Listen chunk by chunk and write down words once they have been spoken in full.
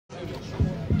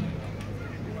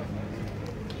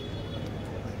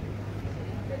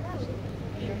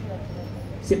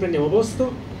Se prendiamo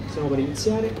posto, stiamo per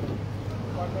iniziare.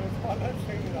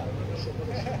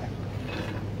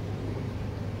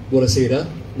 Buonasera,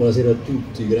 buonasera a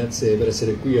tutti, grazie per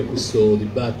essere qui a questo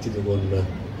dibattito con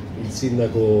il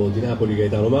sindaco di Napoli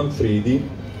Gaetano Manfredi,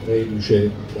 reduce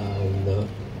da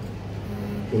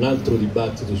un altro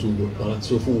dibattito su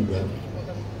Palazzo Fuga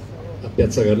a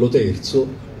Piazza Carlo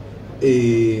III.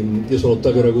 E io sono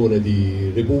Ottavio Ragone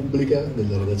di Repubblica,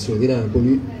 della redazione di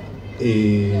Napoli,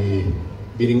 e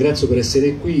vi ringrazio per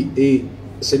essere qui e,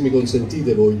 se mi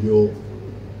consentite, voglio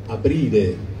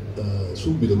aprire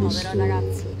subito questo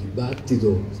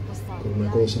dibattito con una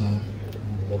cosa,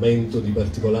 un momento di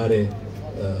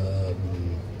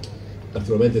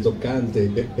particolarmente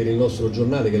toccante per il nostro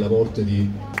giornale, che è la morte di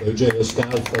Eugenio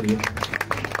Scalfari,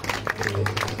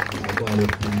 al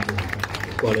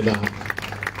quale va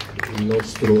il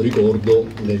nostro ricordo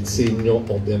nel segno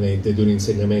ovviamente di un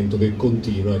insegnamento che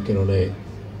continua e che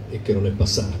non è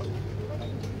passato.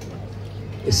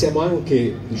 E siamo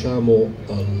anche, diciamo,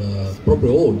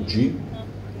 proprio oggi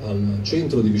al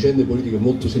centro di vicende politiche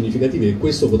molto significative, e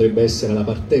questo potrebbe essere la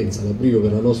partenza, l'avvio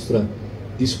per la nostra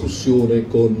discussione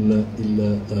con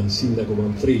il sindaco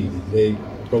Manfredi. Direi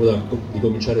proprio di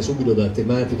cominciare subito da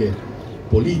tematiche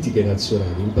politiche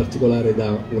nazionali, in particolare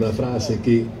da una frase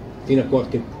che fino a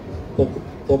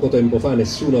poco tempo fa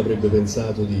nessuno avrebbe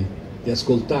pensato di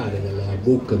ascoltare dalla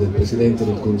bocca del Presidente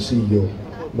del Consiglio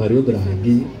Mario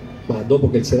Draghi, ma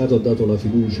dopo che il Senato ha dato la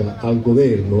fiducia al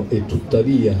governo e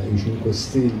tuttavia i 5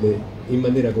 Stelle in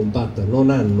maniera compatta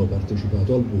non hanno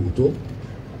partecipato al voto,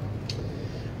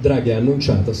 Draghi ha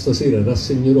annunciato: stasera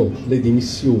rassegnerò le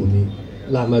dimissioni,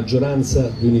 la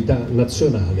maggioranza di unità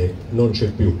nazionale non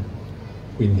c'è più.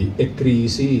 Quindi è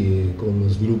crisi, con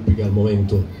sviluppi che al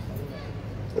momento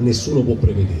nessuno può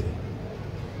prevedere.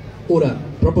 Ora,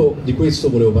 proprio di questo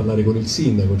volevo parlare con il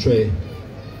sindaco, cioè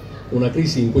una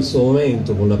crisi in questo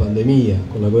momento, con la pandemia,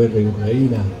 con la guerra in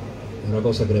Ucraina, è una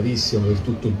cosa gravissima per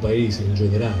tutto il paese in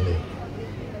generale,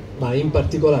 ma in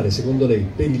particolare, secondo lei,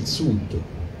 per il Sud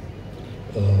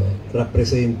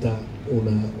rappresenta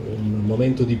un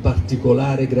momento di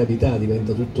particolare gravità,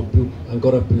 diventa tutto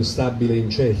ancora più instabile e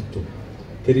incerto?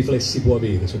 Che riflessi può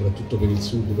avere, soprattutto per il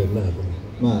Sud, per Napoli?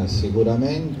 Ma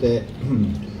sicuramente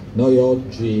noi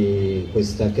oggi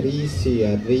questa crisi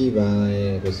arriva,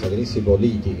 questa crisi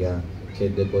politica,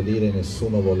 che devo dire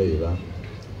nessuno voleva,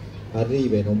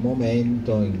 arriva in un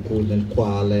momento nel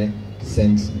quale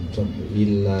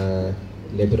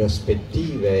le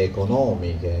prospettive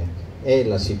economiche e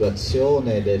la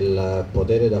situazione del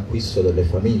potere d'acquisto delle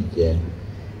famiglie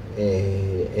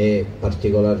è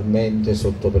particolarmente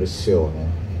sotto pressione.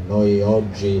 Noi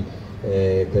oggi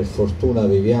per fortuna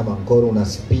viviamo ancora una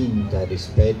spinta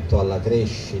rispetto alla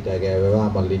crescita che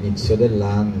avevamo all'inizio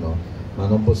dell'anno, ma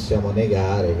non possiamo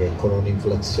negare che con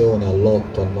un'inflazione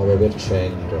all'8-9%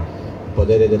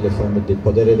 il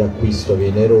potere d'acquisto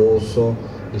viene eroso,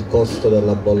 il costo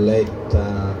della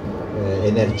bolletta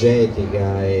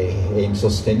energetica è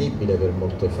insostenibile per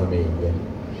molte famiglie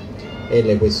e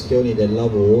le questioni del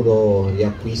lavoro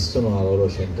riacquistano la loro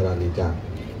centralità.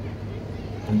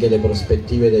 Anche le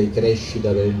prospettive di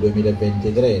crescita per il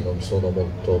 2023 non sono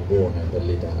molto buone per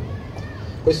l'Italia.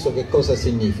 Questo che cosa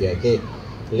significa? Che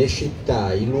le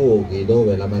città, i luoghi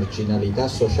dove la marginalità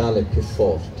sociale è più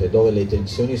forte, dove le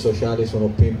tensioni sociali sono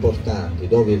più importanti,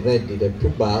 dove il reddito è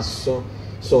più basso,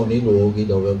 sono i luoghi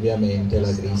dove ovviamente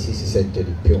la crisi si sente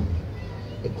di più.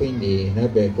 E quindi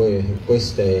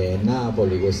questo è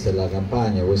Napoli, questa è la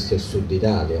Campania, questo è il Sud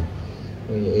Italia.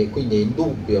 E quindi è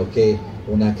indubbio che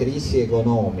una crisi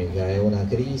economica e una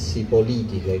crisi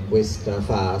politica in questa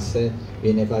fase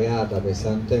viene pagata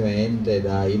pesantemente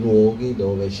dai luoghi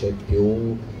dove c'è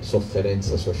più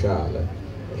sofferenza sociale.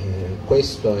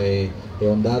 Questo è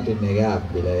un dato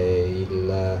innegabile.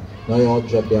 Noi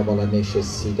oggi abbiamo la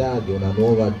necessità di una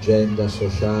nuova agenda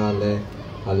sociale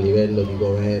a livello di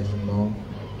governo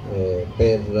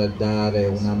per dare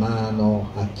una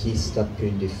mano a chi sta più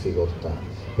in difficoltà,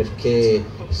 perché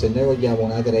se noi vogliamo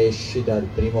una crescita il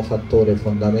primo fattore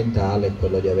fondamentale è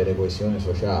quello di avere coesione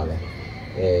sociale.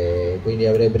 Quindi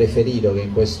avrei preferito che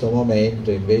in questo momento,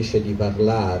 invece di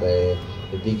parlare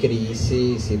di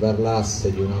crisi, si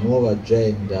parlasse di una nuova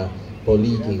agenda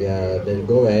politica del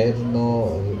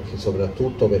governo,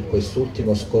 soprattutto per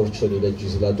quest'ultimo scorcio di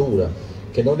legislatura,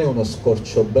 che non è uno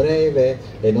scorcio breve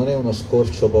e non è uno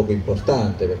scorcio poco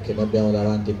importante, perché noi abbiamo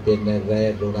davanti il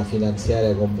PNRR, una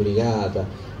finanziaria complicata,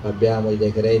 abbiamo i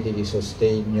decreti di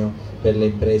sostegno per le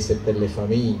imprese e per le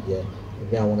famiglie,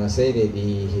 abbiamo una serie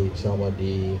di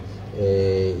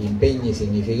impegni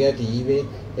significativi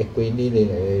e quindi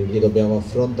li dobbiamo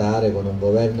affrontare con un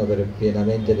governo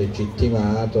pienamente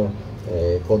legittimato,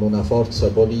 con una forza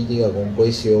politica, con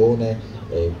coesione,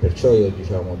 perciò io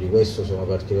di questo sono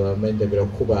particolarmente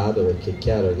preoccupato, perché è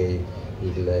chiaro che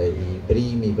i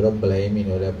primi problemi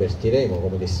noi li avvertiremo,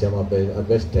 come li stiamo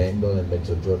avvertendo nel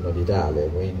Mezzogiorno d'Italia,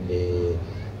 quindi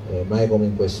mai come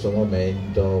in questo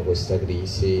momento questa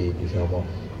crisi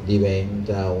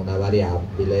diventa una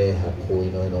variabile a cui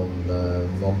noi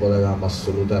non volevamo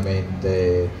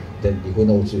assolutamente, di cui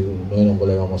noi non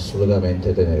volevamo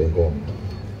assolutamente tenere conto.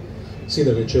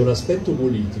 Sindaco, c'è un aspetto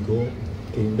politico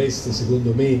che investe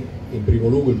secondo me in primo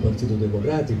luogo il Partito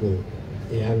Democratico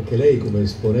e anche lei come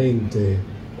esponente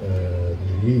del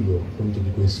rilievo appunto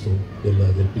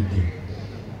del PD,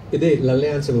 ed è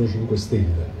l'alleanza con i 5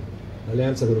 Stelle.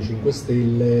 L'alleanza con i 5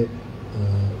 Stelle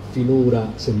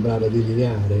finora sembrava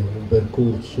delineare un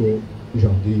percorso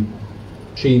di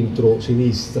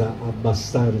centro-sinistra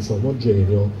abbastanza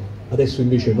omogeneo, adesso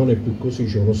invece non è più così,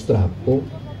 c'è uno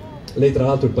strappo. Lei tra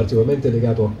l'altro è particolarmente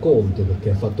legato a Conte perché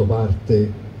ha fatto parte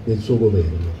del suo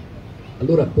governo.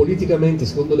 Allora politicamente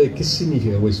secondo lei che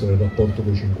significa questo nel rapporto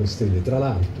con i 5 Stelle? Tra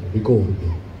l'altro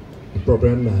ricordi che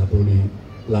proprio a Napoli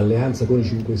l'alleanza con i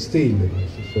 5 Stelle, con lo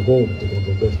stesso Conte, con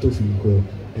Roberto Fico,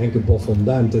 è anche un po'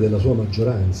 fondante della sua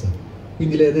maggioranza.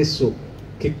 Quindi lei adesso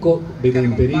vede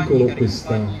in pericolo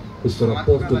questo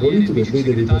rapporto politico e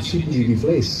vede dei possibili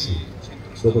riflessi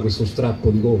dopo questo strappo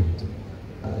di Conte?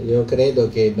 Io credo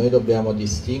che noi dobbiamo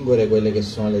distinguere quelle che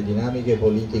sono le dinamiche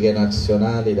politiche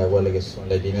nazionali da quelle che sono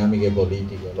le dinamiche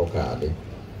politiche locali,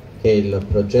 che il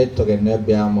progetto che noi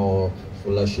abbiamo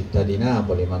sulla città di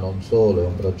Napoli, ma non solo, è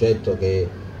un progetto che è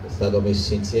stato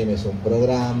messo insieme su un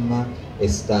programma, è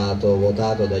stato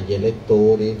votato dagli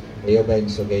elettori e io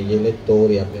penso che gli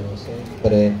elettori abbiano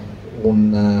sempre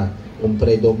un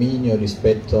predominio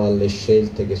rispetto alle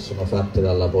scelte che sono fatte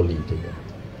dalla politica.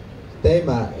 Il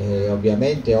tema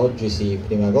ovviamente oggi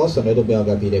prima cosa noi dobbiamo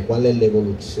capire qual è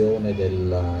l'evoluzione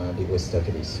di questa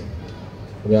crisi,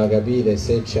 dobbiamo capire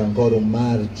se c'è ancora un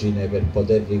margine per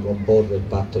poter ricomporre il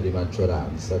patto di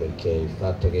maggioranza, perché il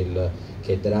fatto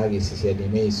che Draghi si sia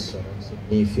dimesso non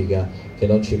significa che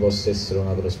non ci possa essere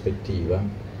una prospettiva.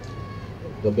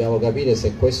 Dobbiamo capire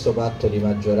se questo patto di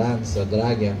maggioranza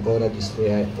Draghi ancora è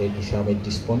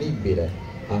disponibile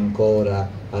ancora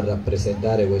a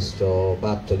rappresentare questo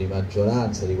patto di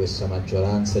maggioranza, di questa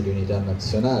maggioranza di unità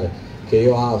nazionale, che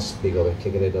io auspico, perché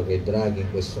credo che Draghi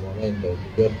in questo momento è il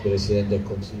miglior Presidente del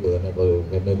Consiglio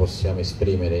che noi possiamo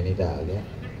esprimere in Italia.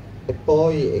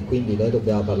 E quindi noi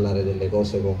dobbiamo parlare delle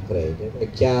cose concrete. È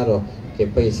chiaro che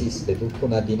poi esiste tutta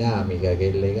una dinamica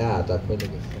che è legata a quelle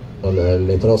che sono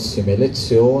le prossime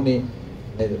elezioni,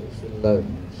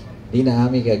 sulla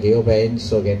dinamica che io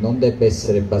penso che non debba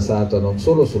essere basata non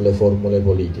solo sulle formule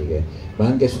politiche, ma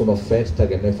anche su un'offerta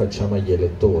che noi facciamo agli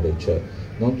elettori, cioè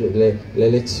le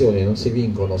elezioni non si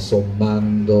vincono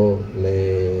sommando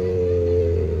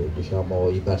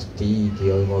i partiti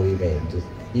o i movimenti,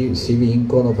 si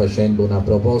vincono facendo una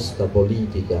proposta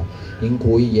politica in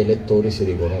cui gli elettori si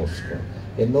riconoscono.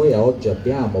 E noi oggi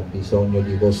abbiamo bisogno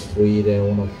di costruire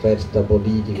un'offerta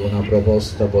politica, una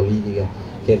proposta politica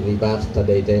che riparta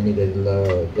dai temi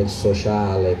del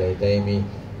sociale, dai temi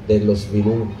dello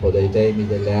sviluppo, dai temi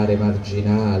delle aree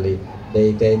marginali,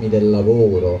 dai temi del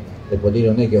lavoro. Devo dire,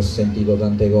 non è che ho sentito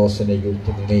tante cose negli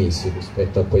ultimi mesi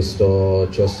rispetto a questo,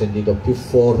 ho sentito più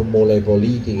formule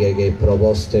politiche che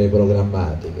proposte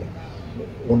programmatiche,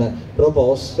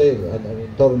 proposte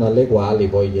intorno alle quali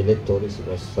poi gli elettori si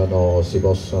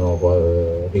possono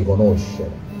riconoscere.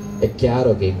 È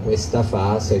chiaro che in questa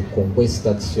fase, con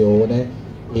questa azione,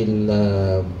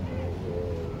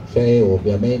 c'è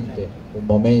ovviamente un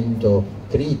momento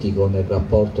critico nel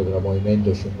rapporto tra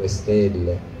Movimento 5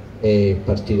 Stelle e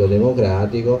Partito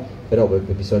Democratico, però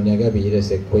bisogna capire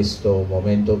se questo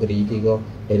momento critico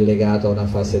è legato a una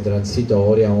fase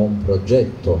transitoria o a un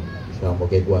progetto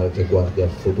che guardi al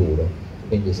futuro.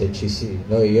 Quindi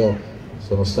io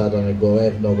sono stato nel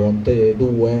governo Conte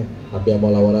 2, abbiamo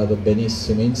lavorato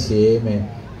benissimo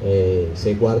insieme.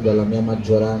 Se guardo alla mia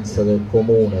maggioranza del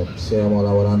comune stiamo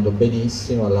lavorando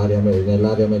benissimo,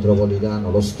 nell'area metropolitana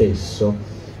lo stesso,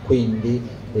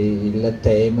 quindi il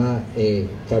tema è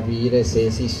capire se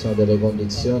esistono delle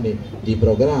condizioni di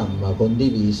programma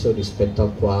condiviso rispetto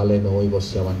al quale noi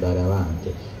possiamo andare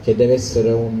avanti. che deve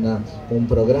essere un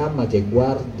programma che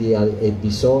guardi ai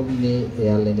bisogni e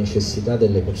alle necessità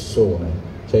delle persone.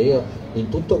 Cioè io in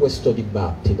tutto questo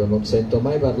dibattito non sento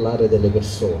mai parlare delle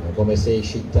persone, come se i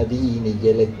cittadini, gli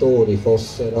elettori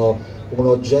fossero un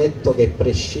oggetto che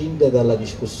prescinde dalla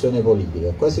discussione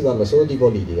politica. Qua si parla solo di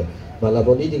politica, ma la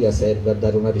politica serve a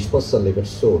dare una risposta alle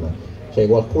persone. Cioè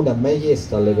qualcuno ha mai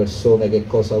chiesto alle persone che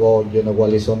cosa vogliono,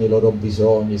 quali sono i loro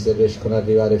bisogni, se riescono ad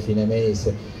arrivare a fine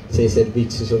mese, se i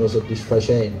servizi sono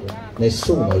soddisfacenti?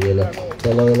 Nessuno glielo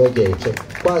chiede. Cioè,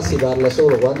 qua si parla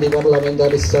solo quando i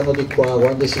parlamentari stanno di qua,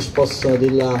 quando si spostano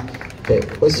di là.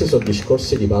 Questi sono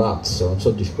discorsi di palazzo, non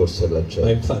sono discorsi della gente. Ma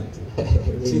infatti,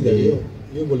 quindi...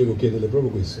 io volevo chiederle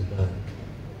proprio questo.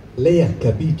 Lei ha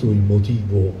capito il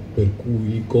motivo per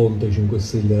cui Conte e i 5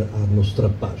 Stelle hanno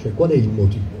strappato? Cioè, qual è il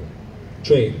motivo?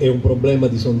 Cioè, è un problema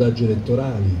di sondaggi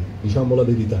elettorali, diciamo la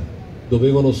verità.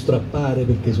 Dovevano strappare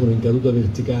perché sono in caduta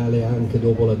verticale anche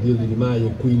dopo l'addio di Di Maio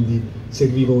e quindi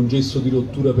serviva un gesto di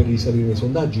rottura per risalire nei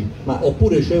sondaggi?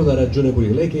 Oppure c'è una ragione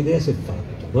politica? Lei che idea si è fatta?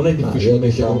 Non è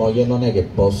difficilmente... Io non è che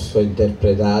posso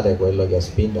interpretare quello che ha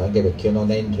spinto, anche perché io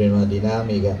non entro in una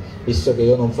dinamica, visto che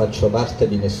io non faccio parte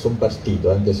di nessun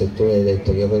partito, anche se tu hai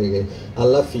detto che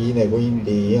alla fine,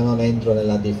 quindi io non entro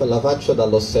la faccio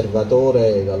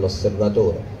dall'osservatore.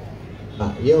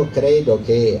 Ma io credo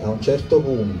che a un certo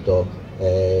punto,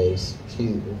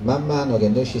 man mano che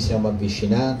noi ci siamo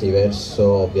avvicinati verso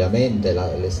ovviamente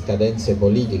le scadenze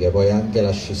politiche, poi anche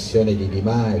la scissione di Di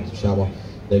Maio, diciamo,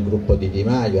 del gruppo di Di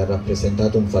Maio ha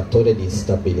rappresentato un fattore di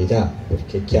instabilità,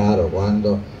 perché è chiaro,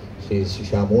 quando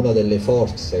diciamo, una delle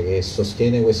forze che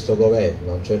sostiene questo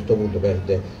governo a un certo punto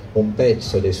perde un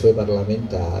pezzo dei suoi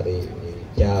parlamentari, è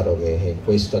chiaro che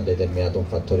questo ha determinato un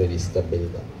fattore di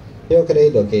instabilità. Io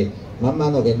credo che man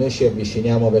mano che noi ci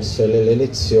avviciniamo verso le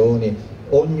elezioni,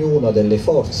 ognuna delle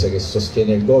forze che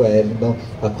sostiene il governo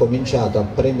ha cominciato a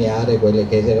premiare quelle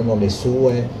che erano le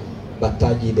sue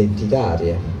battaglie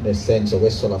identitarie, nel senso,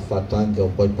 questo l'ha fatto anche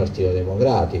un po' il Partito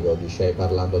Democratico,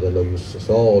 parlando dello Ius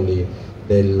Soli,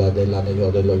 dello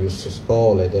Ius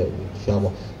Scholae,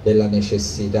 diciamo, della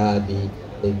necessità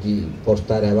di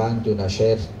portare avanti una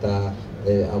certa,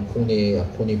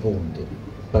 alcuni punti.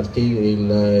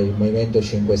 Il Movimento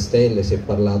 5 Stelle si è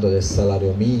parlato del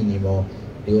salario minimo,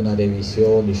 di una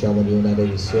revisione,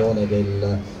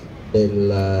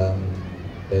 del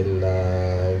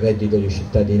reddito di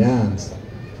cittadinanza.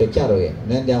 È chiaro che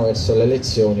noi andiamo verso le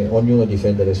elezioni, ognuno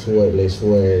difende le sue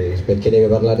perché deve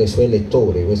parlare ai suoi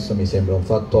elettori, questo mi sembra un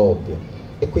fatto ovvio,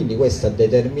 e quindi questo ha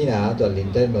determinato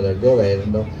all'interno del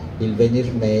governo il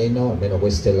venir meno, almeno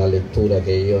questa è la lettura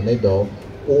che io ne do,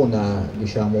 una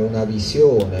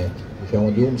visione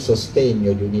di un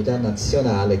sostegno di unità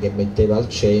nazionale che metteva al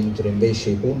centro invece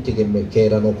i punti che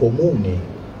erano comuni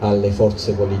alle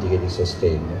forze politiche di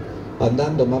sostegno.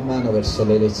 Andando man mano verso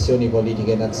le elezioni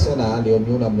politiche nazionali,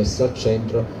 ognuno ha messo al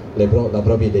centro la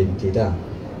propria identità,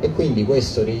 e quindi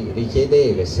questo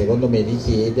richiedeva, e secondo me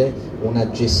richiede,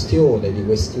 una gestione di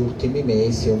questi ultimi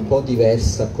mesi un po'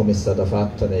 diversa a come è stata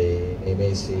fatta nei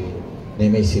mesi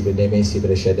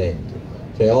precedenti.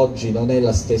 Cioè, oggi non è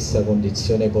la stessa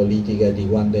condizione politica di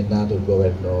quando è nato il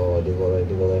governo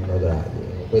Draghi,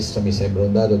 questo mi sembra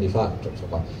un dato di fatto,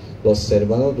 insomma, lo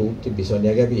osservano tutti.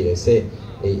 Bisogna capire se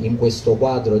in questo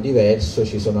quadro diverso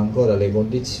ci sono ancora le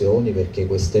condizioni perché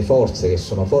queste forze, che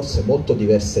sono forze molto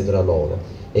diverse tra loro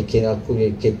e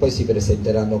che poi si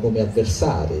presenteranno come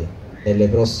avversari nelle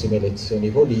prossime elezioni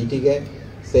politiche,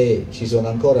 se ci sono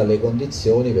ancora le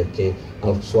condizioni perché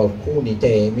su alcuni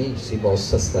temi si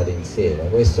possa stare insieme.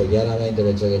 Questo chiaramente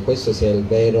penso che questo sia il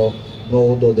vero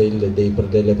nodo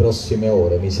delle prossime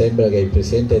ore. Mi sembra che il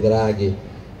Presidente Draghi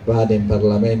vada in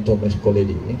Parlamento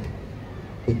mercoledì,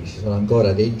 quindi ci sono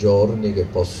ancora dei giorni che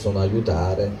possono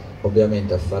aiutare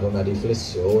ovviamente a fare una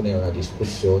riflessione e una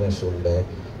discussione sulle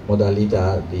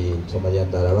modalità di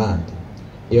andare avanti.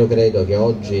 Io credo che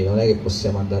oggi non è che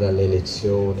possiamo andare alle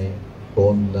elezioni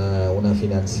con una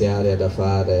finanziaria da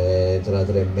fare tra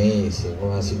 3 mesi, con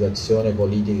una situazione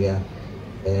politica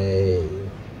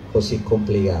così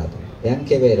complicata. È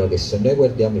anche vero che se noi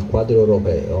guardiamo il quadro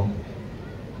europeo,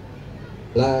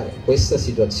 questa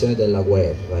situazione della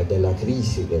guerra e della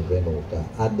crisi che è venuta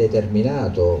ha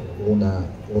determinato un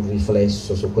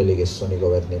riflesso su quelli che sono i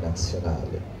governi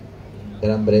nazionali. In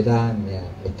Gran Bretagna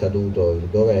è caduto il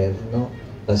governo,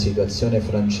 la situazione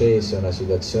francese è una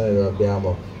situazione dove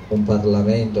abbiamo un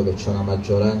Parlamento che ha una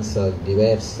maggioranza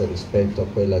diversa rispetto a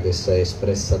quella che si è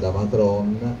espressa da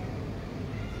Macron.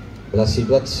 La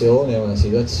situazione è una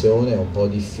situazione un po'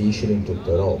 difficile in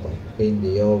tutta Europa, quindi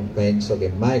io penso che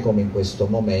mai come in questo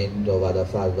momento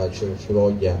ci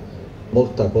voglia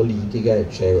molta politica e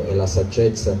c'è la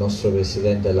saggezza del nostro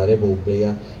Presidente della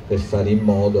Repubblica per fare in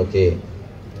modo che,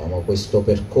 diciamo, questo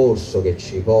percorso che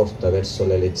ci porta verso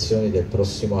le elezioni del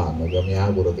prossimo anno, che io mi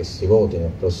auguro che si voti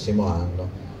nel prossimo anno,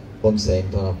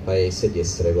 consentano al Paese di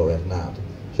essere governato.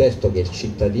 Certo che il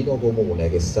cittadino comune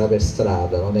che sta per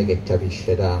strada non è che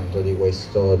capisce tanto di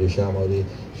questo, diciamo,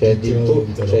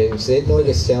 se noi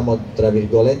che siamo tra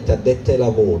virgolette addetti ai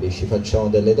lavori ci facciamo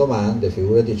delle domande,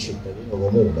 figurati il cittadino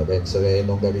comune, penso che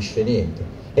non capisce niente.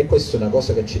 E questa è una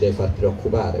cosa che ci deve far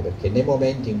preoccupare, perché nei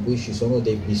momenti in cui ci sono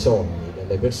dei bisogni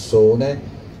delle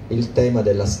persone, il tema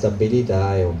della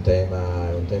stabilità è un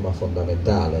tema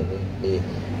fondamentale, quindi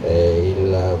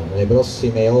le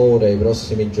prossime ore, i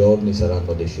prossimi giorni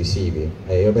saranno decisivi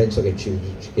e io penso che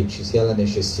ci sia la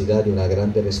necessità di una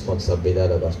grande responsabilità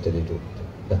da parte di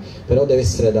tutti, però deve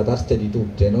essere da parte di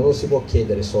tutti e non lo si può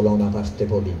chiedere solo a una parte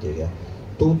politica,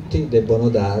 tutti debbono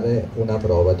dare una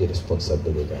prova di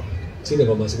responsabilità.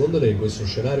 Sindaco, ma secondo lei questo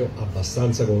scenario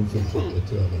abbastanza confuso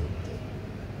oggettivamente?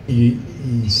 I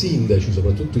sindaci,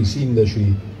 soprattutto i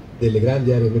sindaci delle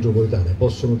grandi aree metropolitane,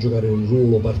 possono giocare un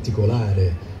ruolo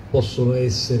particolare, possono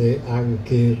essere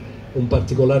anche un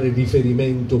particolare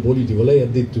riferimento politico. Lei ha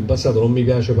detto in passato non mi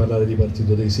piace parlare di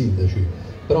partito dei sindaci,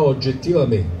 però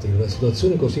oggettivamente in una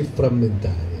situazione così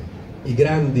frammentaria i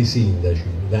grandi sindaci,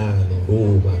 Milano,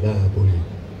 Roma, Napoli,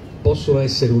 possono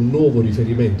essere un nuovo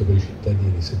riferimento per i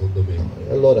cittadini, secondo me.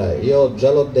 Allora, io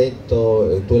già l'ho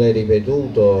detto, tu l'hai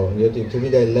ripetuto, tu mi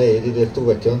dai lei, io ti do il tu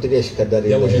perché non ti riesco a dare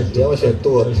diamoci il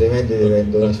tu, altrimenti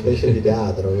diventa una specie di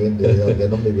teatro, quindi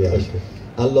non mi piace.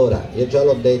 Allora, io già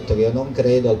l'ho detto che io non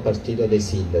credo al partito dei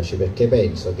sindaci, perché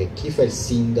penso che chi fa il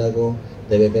sindaco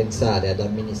deve pensare ad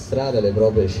amministrare le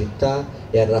proprie città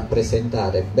e a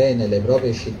rappresentare bene le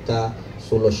proprie città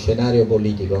sullo scenario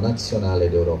politico nazionale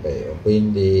ed europeo.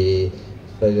 Quindi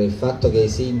il fatto che i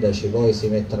sindaci poi si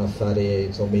mettano a fare,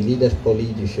 insomma, i leader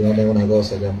politici non è una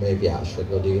cosa che a me piace,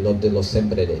 l'ho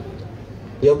sempre detto.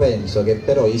 Io penso che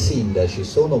però i sindaci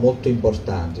sono molto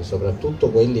importanti,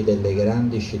 soprattutto quelli delle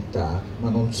grandi città,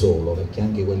 ma non solo, perché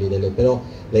anche quelli però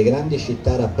le grandi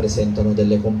città rappresentano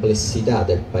delle complessità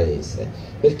del paese,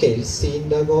 perché il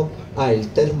sindaco ha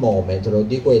il termometro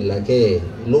di quella che è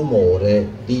l'umore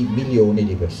di milioni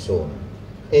di persone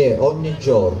e ogni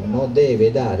giorno deve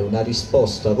dare una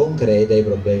risposta concreta ai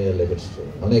problemi delle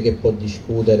persone, non è che può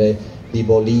discutere di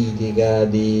politica,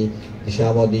 di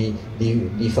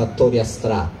fattori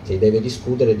astratti, deve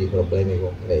discutere di problemi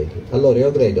concreti. Allora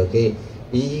io credo che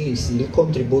il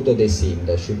contributo dei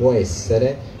sindaci può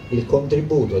essere il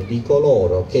contributo di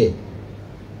coloro che,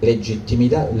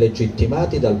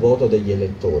 legittimati dal voto degli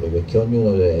elettori, perché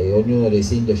ognuno dei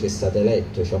sindaci è stato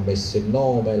eletto, ci ha messo il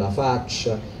nome, la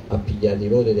faccia, ha pigliato i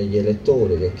voti degli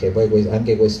elettori, perché poi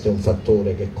anche questo è un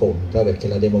fattore che conta, perché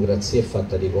la democrazia è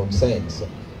fatta di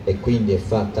consenso e quindi è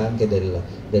fatta anche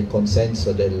del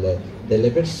consenso delle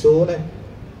persone.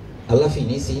 Alla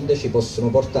fine i sindaci possono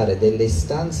portare delle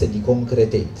istanze di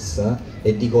concretezza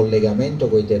e di collegamento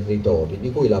con i territori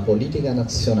di cui la politica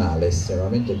nazionale ha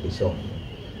estremamente bisogno.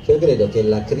 Cioè credo che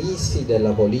la crisi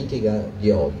della politica di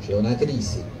oggi è una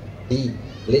crisi di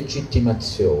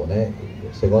legittimazione,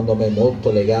 secondo me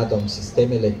molto legata a un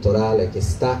sistema elettorale che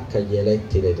stacca gli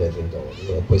eletti dai territori,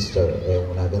 e questo è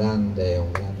un grande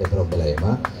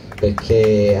problema,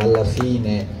 perché alla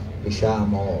fine,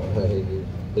 diciamo,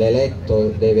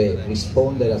 l'eletto deve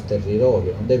rispondere al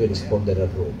territorio, non deve rispondere a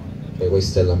Roma, cioè,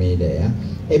 questa è la mia idea.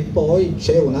 E poi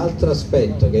c'è un altro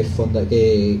aspetto che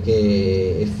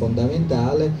è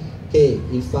fondamentale, che è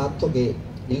il fatto che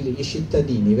i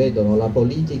cittadini vedono la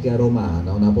politica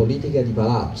romana, una politica di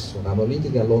palazzo, una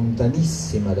politica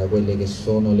lontanissima da quelle che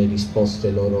sono le risposte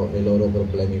ai loro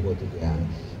problemi quotidiani,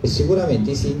 e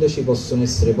sicuramente i sindaci possono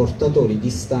essere portatori di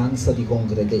istanza, di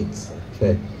concretezza,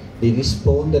 cioè di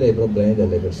rispondere ai problemi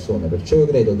delle persone. Perciò io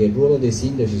credo che il ruolo dei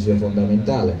sindaci sia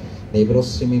fondamentale nei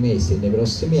prossimi mesi e nei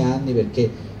prossimi anni, perché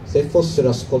se fossero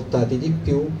ascoltati di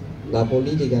più la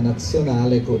politica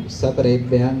nazionale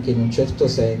saprebbe anche in un certo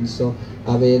senso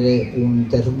avere un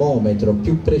termometro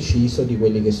più preciso di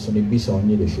quelli che sono i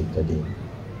bisogni dei cittadini.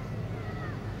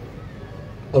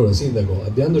 Allora Sindaco,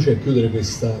 avviandoci a chiudere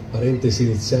questa parentesi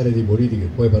iniziale di politica, e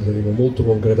poi parleremo molto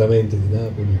concretamente di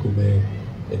Napoli come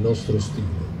è nostro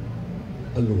stile.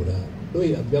 Allora,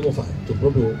 noi abbiamo fatto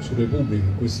proprio su Repubblica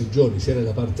in questi giorni, sia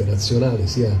nella parte nazionale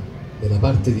sia nella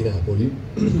parte di Napoli,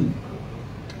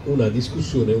 una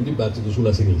discussione, un dibattito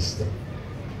sulla sinistra.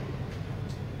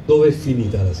 Dove è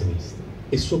finita la sinistra?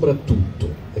 E soprattutto,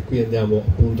 e qui andiamo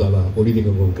appunto alla politica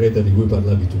concreta di cui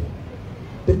parlavi tu,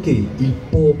 perché il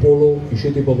popolo, i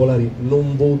ceti popolari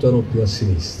non votano più a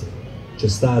sinistra? C'è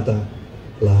stata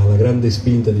la grande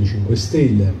spinta dei 5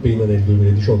 Stelle appena nel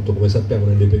 2018, come sappiamo,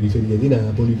 nelle periferie di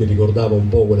Napoli, che ricordava un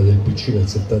po' quella del PC nel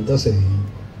 76.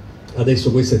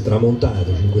 Adesso questa è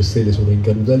tramontata, i 5 Stelle sono in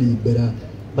caduta libera,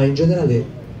 ma in generale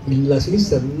la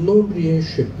sinistra non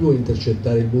riesce più a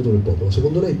intercettare il voto del popolo.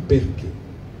 Secondo lei perché?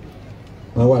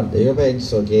 Ma guarda, io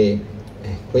penso che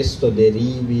questo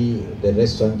derivi, del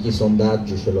resto anche i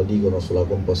sondaggi ce lo dicono sulla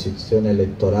composizione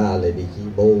elettorale di chi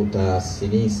vota a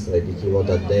sinistra e di chi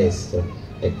vota a destra.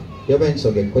 Io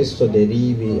penso che questo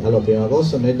derivi, allora prima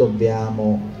cosa noi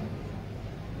dobbiamo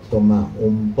insomma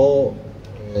un po'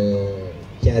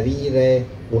 chiarire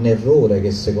un errore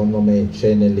che secondo me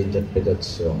c'è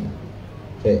nell'interpretazione.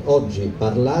 Cioè, oggi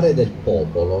parlare del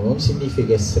popolo non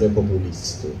significa essere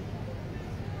populisti,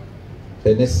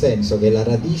 cioè, nel senso che la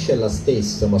radice è la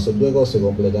stessa ma sono due cose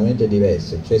completamente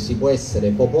diverse, cioè si può essere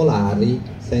popolari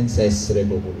senza essere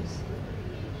populisti.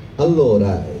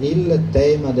 Allora, il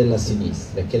tema della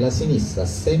sinistra è che la sinistra ha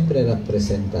sempre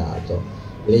rappresentato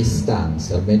le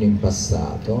istanze, almeno in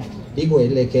passato, di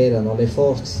quelle che erano le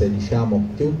forze, diciamo,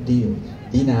 più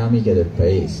dinamiche del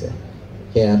paese,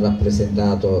 che ha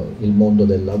rappresentato il mondo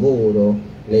del lavoro,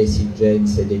 le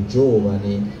esigenze dei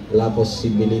giovani, la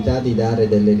possibilità di dare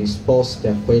delle risposte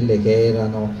a quelle che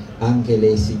erano anche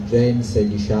le esigenze,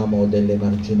 diciamo, delle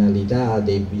marginalità,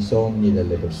 dei bisogni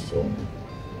delle persone.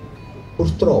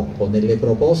 Purtroppo nelle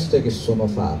proposte che sono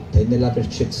fatte e nella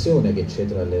percezione che c'è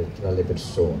tra le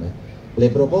persone, le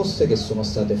proposte che sono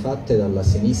state fatte dalla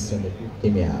sinistra negli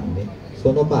ultimi anni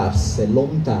sono parse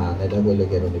lontane da quello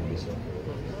che erano i bisogni.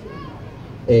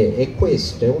 E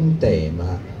questo è un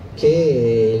tema che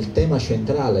è il tema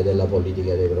centrale della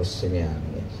politica dei prossimi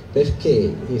anni,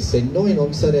 perché se noi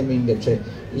non saremo cioè,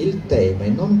 il tema è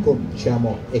non,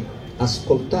 diciamo, è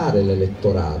ascoltare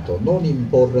l'elettorato, non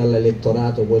imporre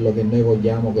all'elettorato quello che noi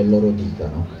vogliamo che loro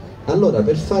dicano. Allora,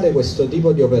 per fare questo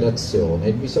tipo di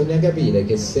operazione bisogna capire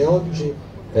che se oggi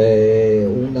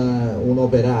un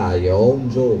operaio o un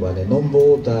giovane non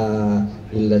vota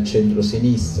il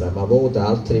centrosinistra ma vota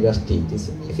altri partiti,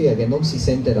 significa che non si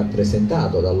sente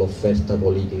rappresentato dall'offerta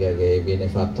politica che viene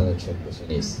fatta nel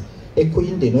centrosinistra, e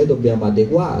quindi noi dobbiamo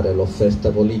adeguare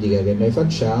l'offerta politica che noi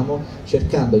facciamo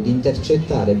cercando di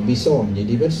intercettare bisogni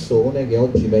di persone che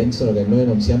oggi pensano che noi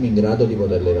non siamo in grado di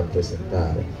poterle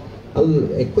rappresentare.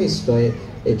 E questo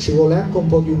e ci vuole anche un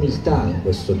po' di umiltà in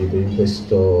questa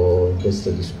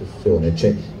discussione,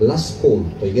 cioè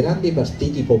l'ascolto. I grandi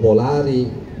partiti popolari,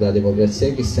 la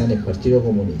Democrazia Cristiana e il Partito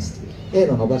Comunista,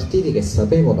 erano partiti che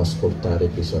sapevano ascoltare i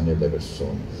bisogni delle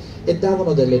persone e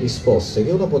davano delle risposte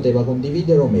che uno poteva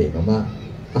condividere o meno, ma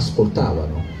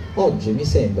ascoltavano. Oggi mi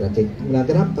sembra che una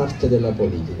gran parte della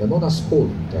politica non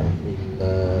ascolta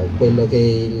quello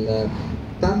che è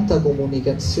tanta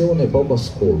comunicazione, poco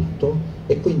ascolto,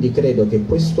 e quindi credo che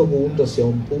questo punto sia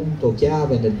un punto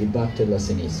chiave nel dibattito della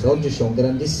sinistra. Oggi c'è un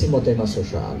grandissimo tema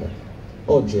sociale.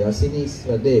 Oggi la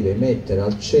sinistra deve mettere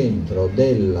al centro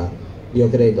io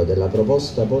credo, della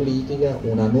proposta politica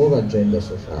una nuova agenda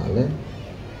sociale,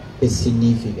 che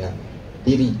significa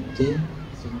diritti,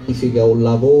 significa un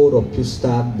lavoro più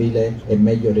stabile e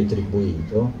meglio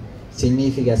retribuito,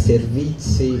 significa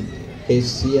servizi che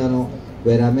siano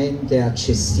veramente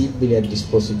accessibili a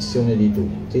disposizione di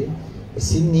tutti, e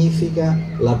significa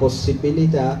la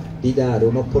possibilità di dare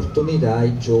un'opportunità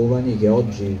ai giovani che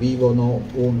oggi vivono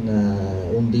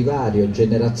un divario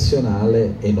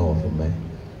generazionale enorme.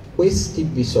 Questi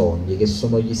bisogni, che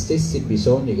sono gli stessi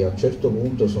bisogni che a un certo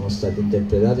punto sono stati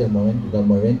interpretati dal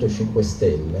Movimento 5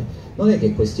 Stelle, non è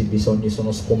che questi bisogni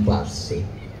sono scomparsi,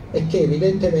 è che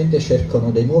evidentemente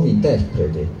cercano dei nuovi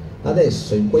interpreti.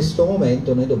 Adesso, in questo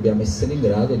momento, noi dobbiamo essere in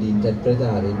grado di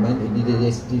interpretare,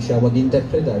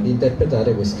 di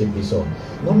interpretare questi bisogni.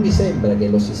 Non mi sembra che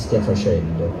lo si stia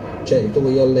facendo. Cioè,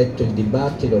 io ho letto il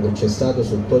dibattito che c'è stato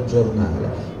sul tuo giornale,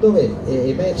 dove è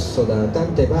emerso da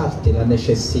tante parti la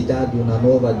necessità di una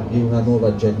nuova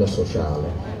agenda sociale.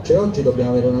 Cioè, oggi dobbiamo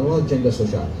avere una nuova agenda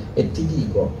sociale, e ti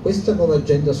dico, questa nuova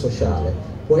agenda sociale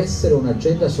può essere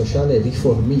un'agenda sociale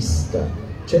riformista.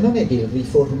 Cioè, non è che il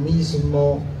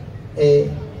riformismo è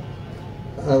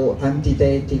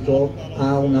antitetico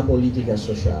a una politica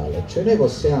sociale, cioè noi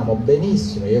possiamo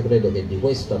benissimo, io credo che di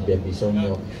questo abbia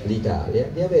bisogno l'Italia,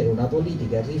 di avere una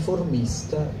politica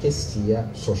riformista che sia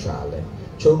sociale,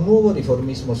 cioè un nuovo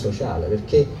riformismo sociale,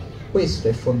 perché questo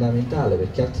è fondamentale,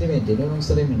 perché altrimenti noi non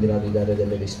saremo in grado di dare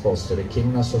delle risposte, perché in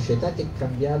una società che è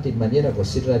cambiata in maniera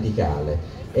così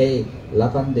radicale, e la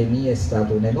pandemia è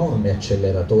stato un enorme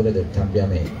acceleratore del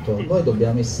cambiamento, noi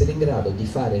dobbiamo essere in grado di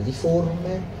fare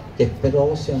riforme che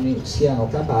però siano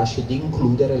capaci di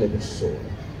includere le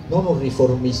persone. non un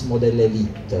riformismo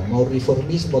dell'elite, ma un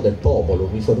riformismo del popolo,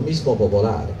 un riformismo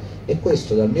popolare, e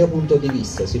questo dal mio punto di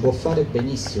vista si può fare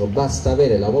benissimo, basta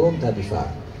avere la volontà di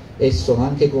farlo. E sono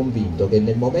anche convinto che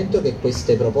nel momento che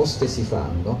queste proposte si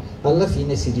fanno, alla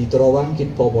fine si ritrova anche il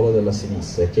popolo della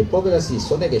sinistra, perché il popolo della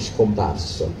sinistra non è che è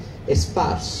scomparso, è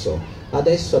sparso,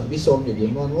 adesso ha bisogno di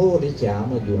un nuovo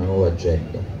richiamo e di una nuova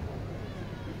agenda.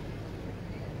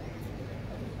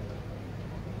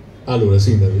 Allora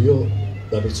Sindaco, io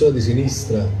da persona di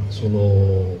sinistra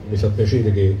mi fa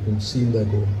piacere che un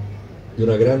sindaco di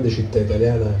una grande città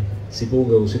italiana si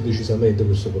ponga così decisamente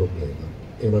questo problema.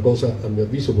 È una cosa a mio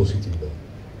avviso positiva.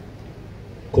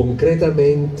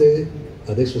 Concretamente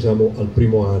adesso siamo al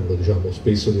primo anno, diciamo,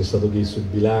 spesso ti è stato chiesto il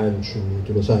bilancio,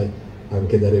 tu lo sai,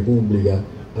 anche da Repubblica,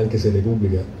 anche se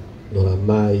Repubblica non ha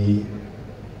mai,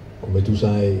 come tu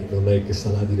sai, non è che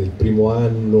sta là a dire il primo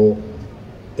anno,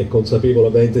 è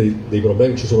consapevolmente dei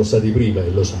problemi che ci sono stati prima, e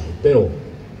lo sai, però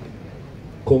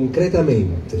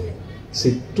concretamente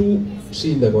se tu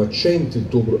sindaco accenti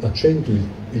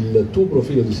il tuo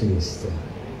profilo di sinistra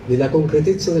nella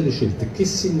concretezza delle scelte, che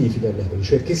significa a Napoli?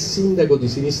 Cioè che sindaco di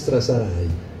sinistra sarai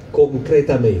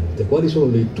concretamente? Quali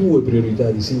sono le tue priorità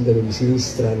di sindaco di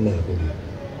sinistra a Napoli?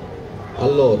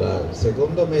 Allora,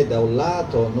 secondo me da un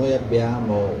lato noi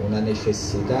abbiamo una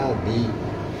necessità di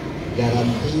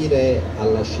garantire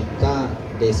alla città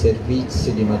dei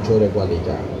servizi di maggiore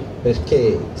qualità,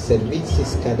 perché servizi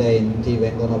scadenti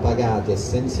vengono pagati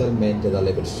essenzialmente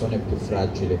dalle persone più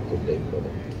fragili e più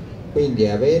deboli. Quindi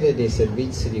avere dei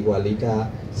servizi di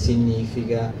qualità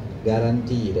significa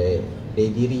garantire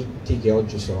dei diritti che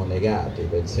oggi sono negati,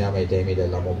 pensiamo ai temi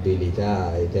della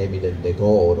mobilità, ai temi del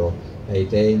decoro, ai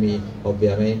temi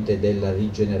ovviamente della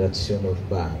rigenerazione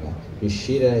urbana,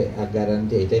 riuscire a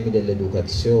garantire i temi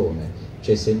dell'educazione,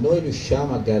 cioè se noi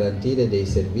riusciamo a garantire dei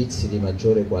servizi di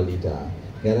maggiore qualità,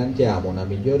 garantiamo una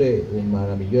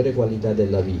migliore qualità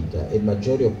della vita e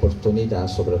maggiori opportunità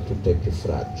soprattutto ai più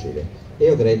fragili.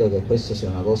 Io credo che questo sia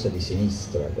una cosa di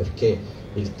sinistra, perché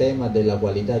il tema della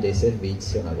qualità dei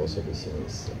servizi è una cosa di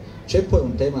sinistra. C'è poi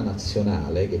un tema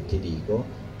nazionale che ti dico,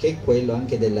 che è quello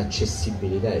anche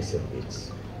dell'accessibilità ai servizi.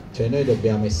 Cioè noi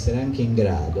dobbiamo essere anche in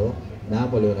grado,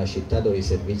 Napoli è una città dove i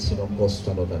servizi non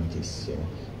costano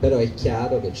tantissimo, però è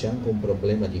chiaro che c'è anche un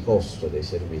problema di costo dei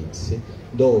servizi,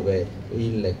 dove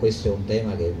questo è un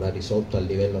tema che va risolto a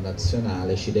livello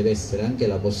nazionale, ci deve essere anche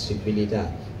la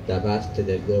possibilità da parte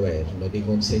del governo di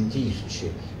consentirci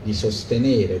di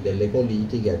sostenere delle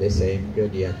politiche, ad esempio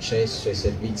di accesso ai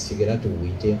servizi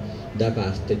gratuiti da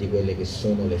parte di quelle che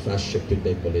sono le fasce più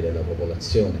deboli della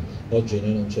popolazione. Oggi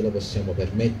noi non ce lo possiamo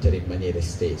permettere in maniera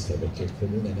estesa, perché il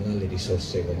Comune non ha le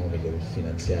risorse economiche per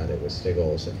finanziare queste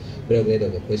cose, però credo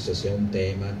che questo sia un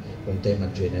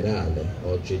tema generale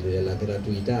oggi, della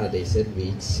gratuità dei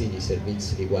servizi, di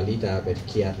servizi di qualità per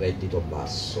chi ha reddito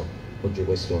basso. Oggi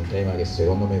questo è un tema che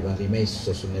secondo me va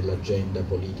rimesso nell'agenda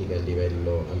politica a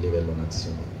livello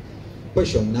nazionale. Poi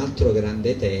c'è un altro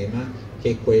grande tema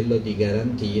che è quello di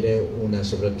garantire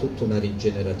soprattutto una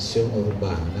rigenerazione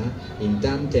urbana in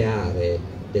tante aree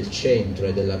del centro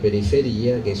e della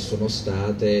periferia che sono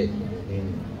state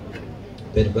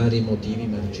per vari motivi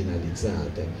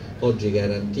marginalizzate. Oggi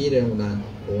garantire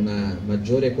una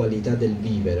maggiore qualità del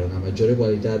vivere, una maggiore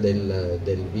qualità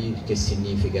che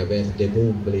significa verde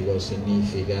pubblico,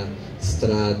 significa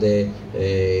strade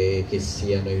che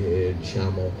siano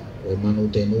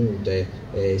manutenute,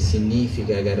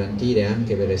 significa garantire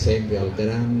anche per esempio al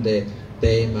grande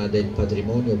tema del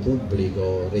patrimonio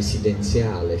pubblico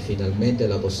residenziale finalmente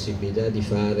la possibilità di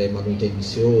fare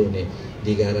manutenzioni,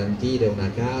 di garantire una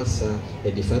casa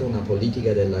e di fare una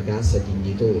politica della casa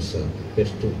dignitosa per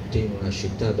tutti in una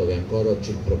città dove ancora oggi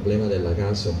il problema della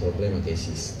casa è un problema che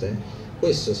esiste.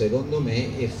 Questo secondo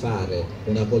me è fare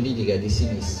una politica di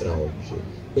sinistra oggi.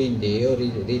 Quindi io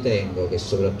ritengo che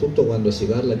soprattutto quando si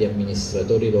parla di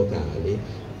amministratori locali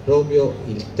proprio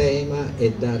il tema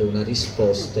è dare una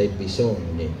risposta ai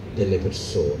bisogni delle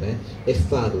persone e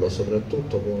farlo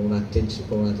soprattutto con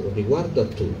riguardo a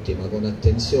tutti, ma con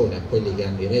attenzione a quelli che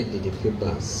hanno i redditi più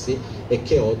bassi e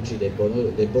che oggi,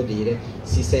 devo dire,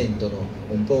 si sentono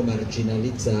un po'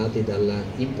 marginalizzati dalla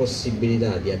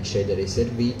impossibilità di accedere ai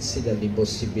servizi,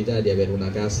 dall'impossibilità di avere una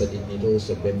casa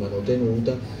dignitosa e ben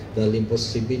manutenuta,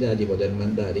 dall'impossibilità di poter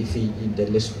mandare i figli in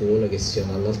delle scuole che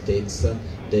siano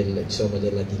all'altezza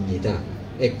della dignità.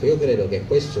 Ecco, io credo che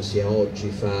questo sia oggi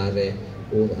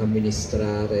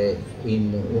amministrare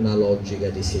in una logica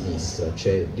di sinistra,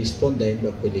 cioè rispondendo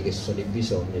a quelli che sono i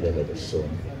bisogni delle persone.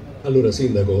 Allora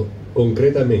Sindaco,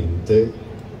 concretamente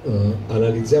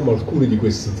analizziamo alcuni di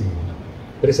questi temi.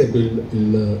 Per esempio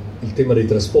il tema dei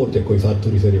trasporti a cui hai fatto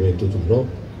riferimento tu, no?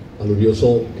 Allora io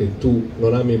so che tu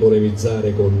non ami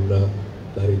polemizzare con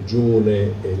la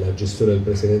regione e la gestione del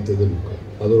presidente De Luca,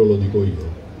 allora lo dico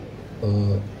io.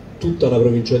 Tutta la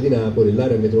provincia di Napoli,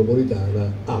 l'area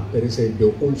metropolitana, ha per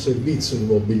esempio un servizio di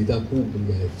mobilità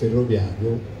pubblica e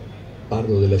ferroviario,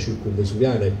 parlo della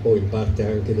circumvesuviana e poi in parte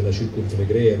anche della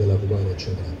circumflegrea, della Campania,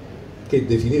 eccetera, che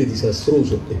definire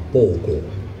disastroso è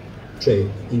poco, cioè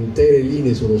intere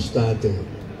linee sono state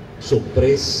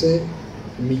soppresse,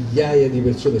 migliaia di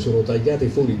persone sono tagliate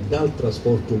fuori dal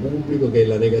trasporto pubblico, che è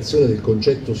la negazione del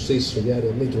concetto stesso di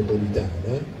area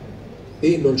metropolitana,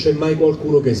 e non c'è mai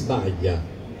qualcuno che sbaglia.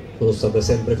 Sono state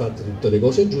sempre fatte tutte le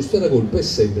cose giuste, la colpa è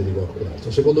sempre di qualcun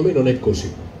altro. Secondo me non è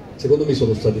così, secondo me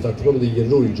sono stati fatti proprio degli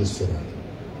errori gestionali.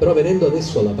 Però venendo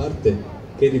adesso alla parte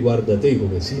che riguarda te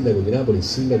come sindaco di Napoli e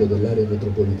sindaco dell'area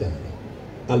metropolitana,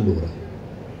 allora,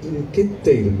 in che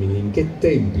termini, in che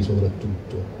tempi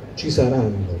soprattutto ci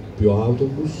saranno più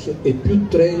autobus e più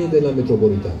treni della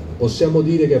metropolitana? Possiamo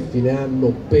dire che a fine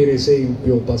anno, per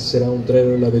esempio, passerà un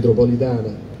treno della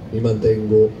metropolitana? Mi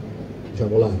mantengo,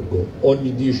 diciamo, largo,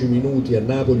 ogni 10 minuti a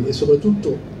Napoli, e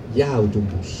soprattutto gli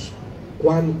autobus,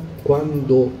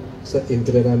 quando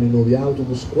entreranno i nuovi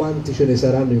autobus, quanti ce ne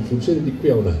saranno in funzione di qui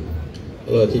a un anno?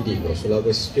 Allora ti dico, sulla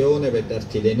questione, per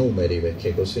darti dei numeri,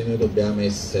 perché così noi dobbiamo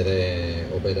essere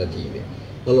operativi.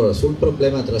 Allora, sul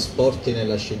problema trasporti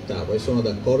nella città, poi sono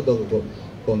d'accordo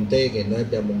con te che noi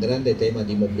abbiamo un grande tema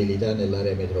di mobilità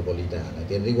nell'area metropolitana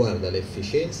che riguarda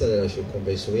l'efficienza della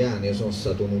circumvesuviana. Io sono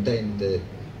stato un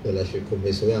utente della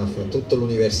circumvesuviana, ho fatto tutta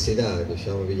l'università,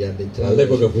 diciamo, gli anni 30.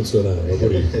 All'epoca funzionava,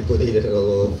 devo dire,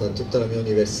 ho fatto tutta la mia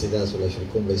università sulla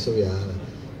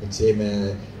circumvesuviana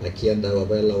insieme a chi andava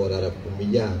poi a lavorare a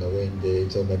Pomigliano, quindi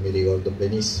insomma mi ricordo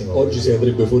benissimo. Oggi si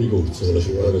andrebbe fuori corso con la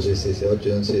circumvesuviana. Sì, oggi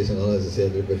non si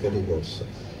andrebbe fuori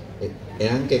corso. E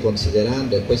anche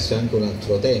considerando, e questo è anche un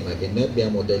altro tema, che noi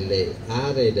abbiamo delle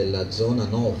aree della zona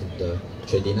nord,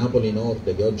 cioè di Napoli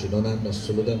Nord, che oggi non hanno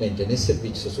assolutamente né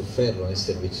servizio su ferro né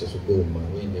servizio su gomma,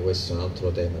 quindi questo è un altro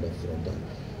tema da affrontare.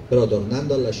 Però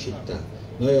tornando alla città,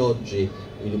 noi oggi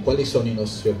quali sono i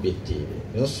nostri obiettivi?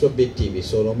 I nostri obiettivi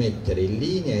sono mettere in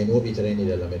linea i nuovi treni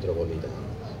della metropolitana.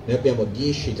 Noi abbiamo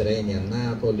 10 treni a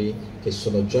Napoli che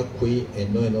sono già qui e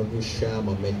noi non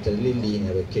riusciamo a metterli in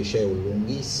linea perché c'è un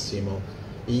lunghissimo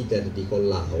iter di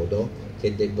collaudo,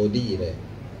 che devo dire,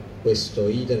 questo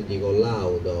iter di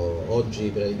collaudo,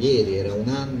 ieri era un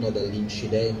anno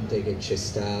dall'incidente che c'è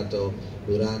stato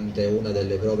durante una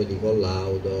delle prove di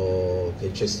collaudo,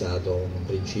 che c'è stato un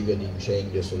principio di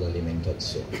incendio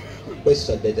sull'alimentazione.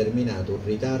 Questo ha determinato un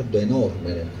ritardo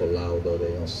enorme nel collaudo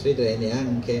dei nostri treni e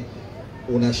anche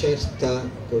una certa,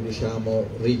 diciamo,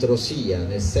 ritrosia,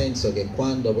 nel senso che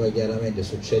quando poi chiaramente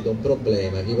succede un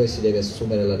problema, chi poi si deve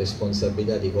assumere la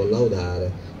responsabilità di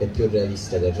collaudare è più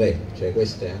realista del re. Cioè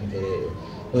questo è anche...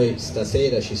 Noi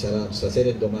stasera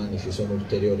e domani ci sono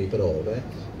ulteriori prove.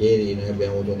 Ieri noi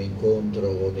abbiamo avuto un incontro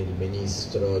con il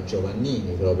ministro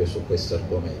Giovannini proprio su questo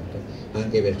argomento,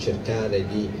 anche per cercare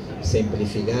di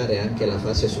semplificare anche la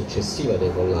fase successiva dei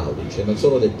collaudi, cioè non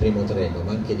solo del primo treno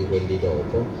ma anche di quelli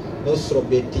dopo. Il nostro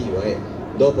obiettivo è,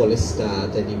 dopo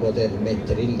l'estate, di poter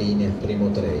mettere in linea il primo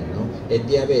treno e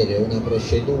di avere una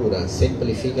procedura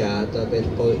semplificata,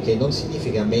 che non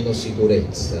significa meno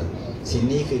sicurezza,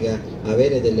 significa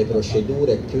avere delle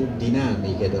procedure più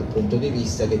dinamiche dal punto di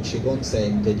vista che ci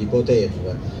consente di poter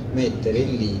mettere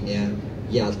in linea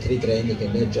gli altri treni che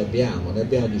noi già abbiamo. Noi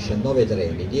abbiamo 19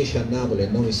 treni, 10 a Napoli e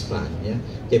 9 in Spagna,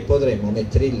 che potremmo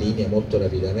mettere in linea molto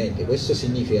rapidamente. Questo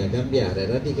significa cambiare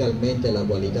radicalmente la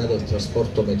qualità del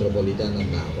trasporto metropolitano a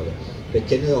Napoli,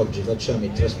 perché noi oggi facciamo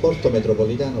il trasporto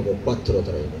metropolitano con 4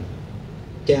 treni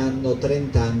che hanno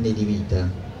 30 anni di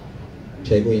vita.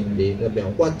 Cioè, quindi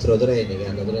abbiamo 4 treni che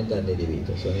hanno 30 anni di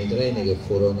vita, sono i treni che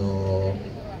furono,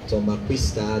 insomma,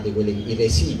 acquistati, i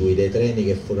residui dei treni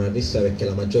che furono acquistati, perché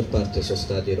la maggior parte sono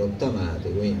stati rottamati,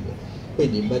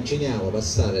 quindi immaginiamo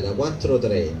passare da 4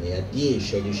 treni a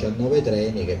 10 o 19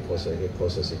 treni, che cosa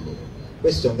significa?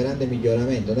 Questo è un grande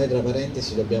miglioramento. Noi, tra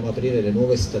parentesi, dobbiamo aprire le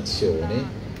nuove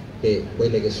stazioni, che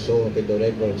quelle che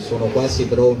sono quasi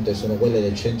pronte, sono quelle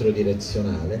del centro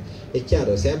direzionale. È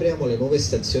chiaro, se apriamo le nuove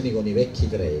stazioni con i vecchi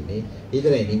treni, i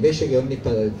treni invece che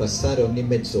passare ogni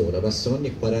mezz'ora, passano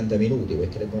ogni 40 minuti,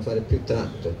 perché devono fare più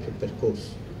tratto, più percorso.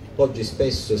 Oggi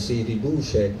spesso si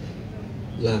riduce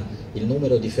il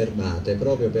numero di fermate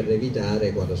proprio per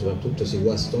evitare, quando soprattutto si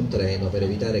guasta un treno, per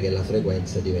evitare che la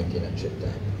frequenza diventi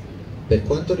inaccettabile. Per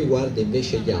quanto riguarda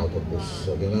invece gli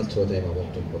autobus, che è un altro tema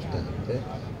molto importante,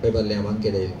 poi parliamo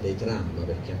anche dei tram,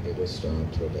 perché anche questo è un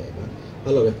altro tema.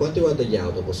 Allora, per quanto riguarda gli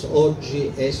autobus,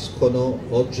 oggi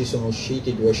sono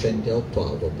usciti 208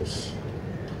 autobus.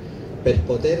 Per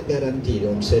poter garantire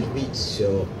un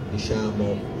servizio,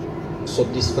 diciamo,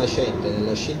 soddisfacente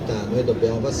nella città, noi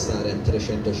dobbiamo passare a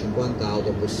 350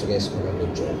 autobus che escono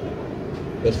ogni giorno.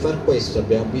 Per far questo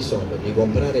abbiamo bisogno di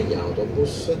comprare gli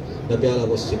autobus, abbiamo la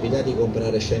possibilità di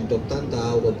comprare 180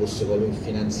 autobus con il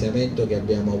finanziamento che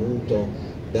abbiamo avuto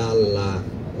dal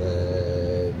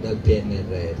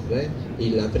PNRR.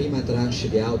 La prima tranche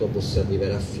di autobus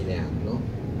arriverà a fine anno,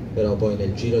 però poi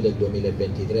nel giro del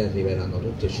 2023 arriveranno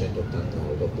tutti i 180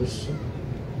 autobus,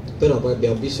 però poi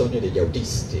abbiamo bisogno degli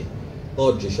autisti.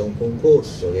 Oggi c'è un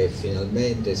concorso che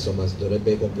finalmente, insomma,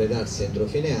 dovrebbe completarsi entro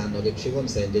fine anno, che ci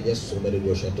consente di assumere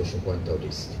 250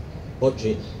 autisti.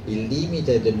 Oggi il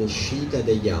limite dell'uscita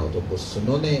degli autobus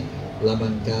non è la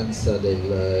mancanza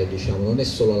non è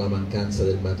solo la mancanza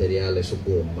del materiale su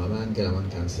gomma, ma anche la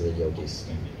mancanza degli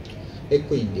autisti. E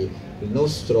quindi il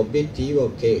nostro obiettivo è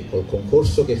che col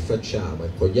concorso che facciamo e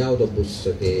con gli autobus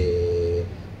che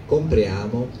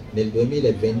compriamo, nel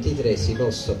 2023 si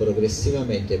possa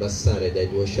progressivamente passare dai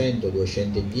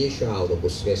 200-210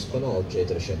 autobus che escono oggi ai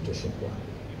 350.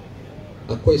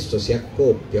 A questo si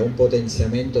accoppia un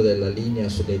potenziamento della linea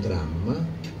dei tram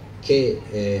che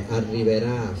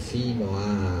arriverà fino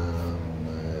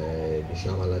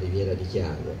alla Riviera di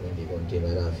Chiaia, quindi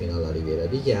continuerà fino alla Riviera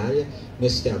di Chiaia. Noi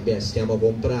stiamo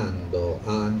comprando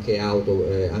anche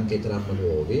tram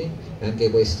nuovi,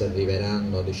 anche questi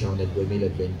arriveranno nel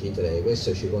 2023.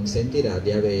 Questo ci consentirà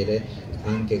di avere,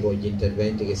 anche con gli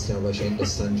interventi che stiamo facendo a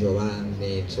San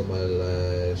Giovanni, insomma,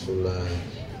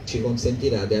 ci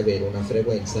consentirà di avere una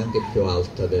frequenza anche più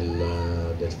alta del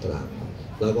tram.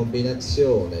 La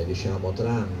combinazione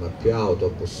tram più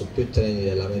autobus più treni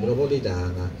della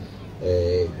metropolitana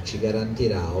ci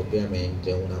garantirà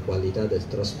ovviamente una qualità del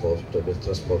trasporto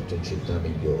in città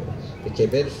migliore, perché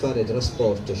per fare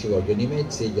trasporto ci vogliono i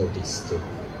mezzi e gli autisti.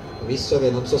 Visto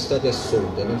che non sono stati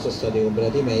assunti, non sono stati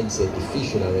comprati i mezzi, è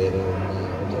difficile avere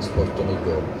un trasporto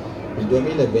migliore. Il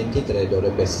 2023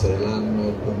 dovrebbe essere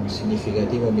l'anno con un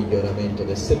significativo miglioramento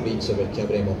del servizio, perché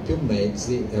avremo più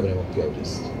mezzi e avremo più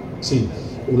autisti. Sì,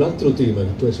 un altro tema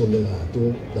che tu hai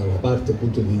sollevato dalla parte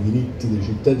appunto dei diritti dei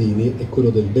cittadini è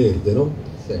quello del verde, no?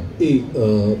 Sì. E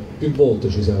più volte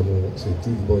ci siamo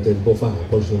sentiti poi tempo fa,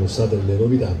 poi ci sono state delle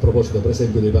novità a proposito per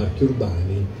esempio dei parchi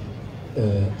urbani,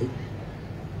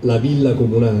 la villa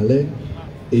comunale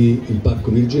e il parco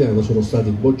virginiano sono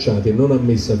stati bocciati e non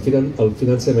ammessi al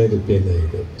finanziamento del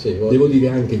PNR. Sì, devo dire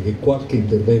anche che qualche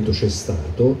intervento c'è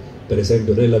stato, per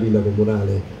esempio nella villa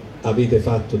comunale avete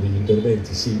fatto degli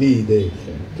interventi, si vede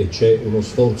che c'è uno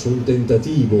sforzo, un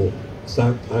tentativo,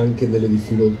 sta anche nelle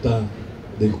difficoltà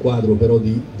del quadro, però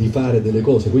di fare delle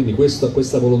cose, quindi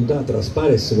questa volontà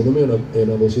traspare e secondo me è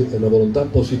una volontà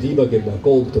positiva che va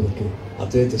colta, perché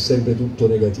altrimenti è sempre tutto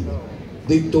negativo.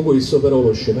 Detto questo, però,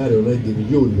 lo scenario non è dei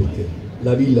migliori, perché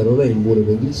la villa non è in buone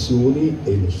condizioni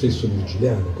e lo stesso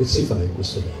Virgiliano. Che si fa in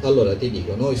questo caso? Allora ti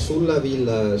dico, noi sulla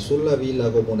villa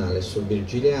comunale e sul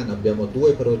Virgiliano abbiamo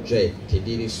due progetti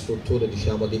di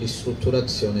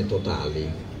ristrutturazione totali.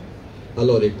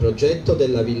 Allora, il progetto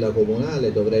della villa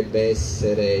comunale dovrebbe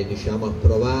essere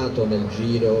approvato nel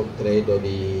giro credo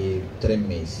di 3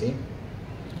 mesi.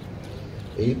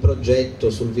 Il progetto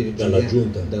sul Virgiliano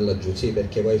dalla Giunta, sì,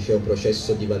 perché poi c'è un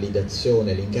processo di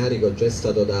validazione, l'incarico già è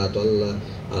stato dato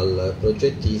al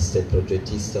progettista, il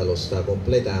progettista lo sta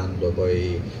completando,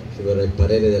 poi ci vorrà il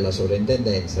parere della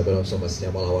sovrintendenza, però insomma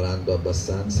stiamo lavorando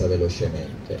abbastanza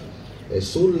velocemente. Il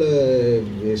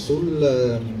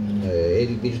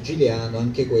Virgiliano,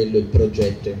 anche quello, il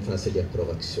progetto è in fase di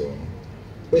approvazione.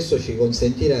 Questo ci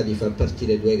consentirà di far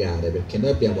partire 2 gare, perché noi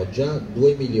abbiamo già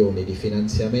 2 milioni di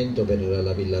finanziamento per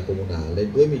la villa comunale e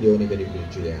 2 milioni per il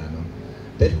Virgiliano.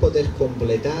 Per poter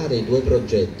completare i 2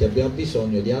 progetti abbiamo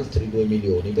bisogno di altri 2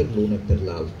 milioni per l'uno e per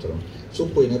l'altro,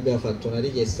 su cui noi abbiamo fatto una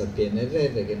richiesta al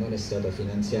PNRR che non è stata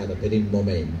finanziata per il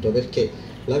momento, perché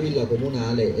la villa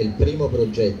comunale è il primo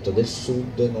progetto del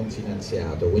sud non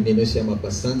finanziato, quindi noi siamo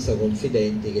abbastanza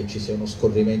confidenti che ci sia uno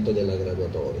scorrimento della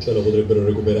graduatoria. Cioè lo potrebbero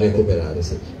recuperare?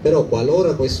 Sì. Però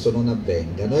qualora questo non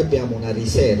avvenga, noi abbiamo una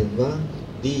riserva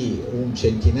di un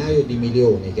centinaio di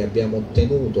milioni che abbiamo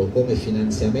ottenuto come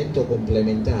finanziamento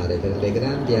complementare per le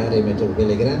grandi aree, per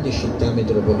le grandi città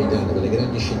metropolitane, per le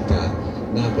grandi città,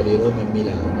 Napoli, Roma e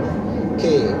Milano,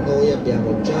 che noi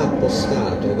abbiamo già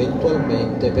appostato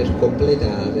eventualmente per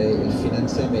completare il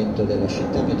finanziamento della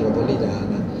città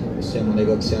metropolitana stiamo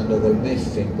negoziando col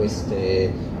MEF in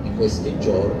questi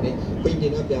giorni, quindi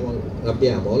noi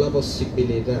abbiamo la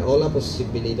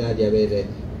possibilità di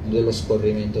avere dello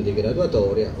scorrimento di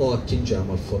graduatoria o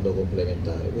attingiamo al fondo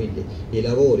complementare. Quindi i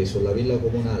lavori sulla villa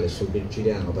comunale e sul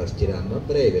Virgiliano partiranno a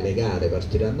breve, le gare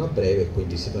partiranno a breve e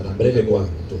quindi si faranno. Breve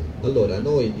quanto? Allora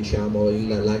noi diciamo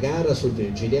la gara sul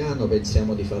Virgiliano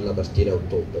pensiamo di farla partire a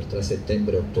ottobre, tra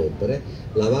settembre e ottobre.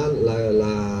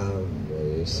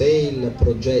 Se il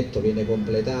progetto viene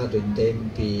completato in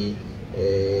tempi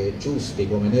giusti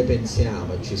come noi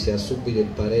pensiamo e ci sia subito il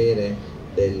parere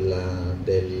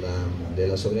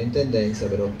della sovrintendenza,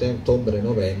 per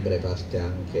ottobre-novembre parte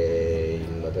anche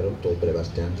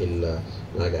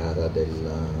la gara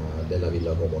della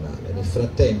villa comunale. Nel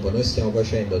frattempo noi stiamo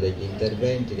facendo degli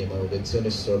interventi di manutenzione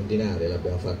straordinaria,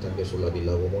 l'abbiamo fatto anche sulla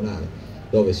villa comunale,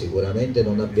 dove sicuramente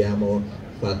non abbiamo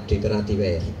fatto i prati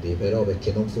verdi, però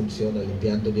perché non funziona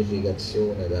l'impianto di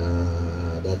irrigazione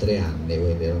da 3 anni,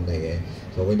 quindi non è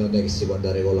che si può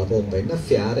andare con la pompa a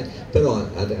innaffiare, però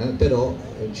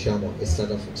diciamo, è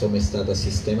stata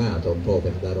sistemata un po'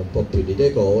 per dare un po' più di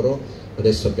decoro.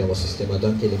 Adesso abbiamo sistemato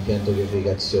anche l'impianto di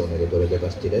irrigazione che dovrebbe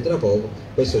partire tra poco.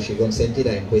 Questo ci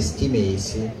consentirà in questi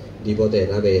mesi di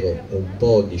poter avere un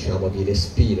po' diciamo, di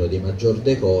respiro, di maggior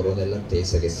decoro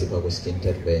nell'attesa che si fa questo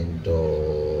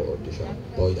intervento diciamo,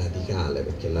 poi radicale,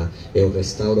 perché è un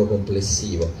restauro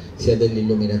complessivo sia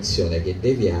dell'illuminazione che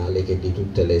dei viali che di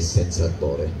tutte le essenze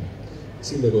arboree.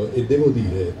 Sindaco, e devo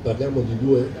dire, parliamo di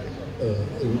due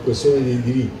questioni dei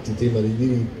diritti, tema dei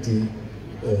diritti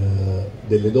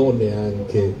delle donne e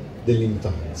anche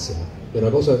dell'infanzia. È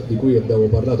una cosa di cui abbiamo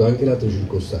parlato anche in altre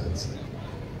circostanze.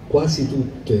 Quasi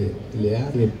tutte le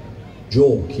aree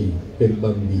giochi per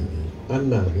bambini a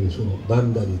Napoli sono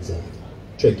vandalizzate.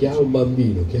 Cioè chi ha un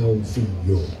bambino, chi ha un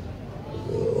figlio,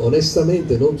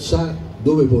 onestamente non sa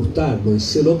dove portarlo e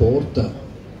se lo porta,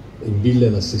 in villa è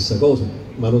la stessa cosa,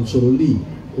 ma non solo lì,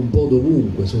 un po'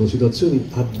 dovunque, sono situazioni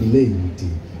avvilenti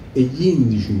e gli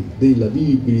indici della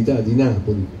vivibilità di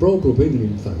Napoli proprio per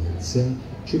l'infanzia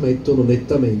ci mettono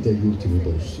nettamente agli ultimi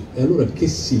posti. E allora che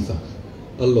si fa?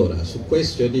 Allora, su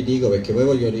questo io ti dico, perché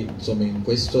poi insomma, in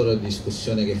questa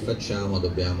discussione che facciamo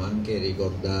dobbiamo anche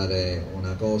ricordare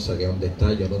una cosa che è un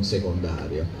dettaglio non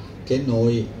secondario, che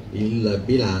noi il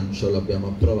bilancio l'abbiamo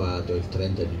approvato il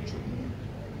 30 di giugno.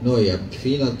 Noi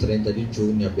fino al 30 di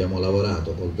giugno abbiamo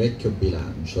lavorato col vecchio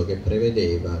bilancio che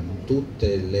prevedeva tutti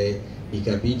i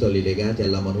capitoli legati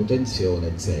alla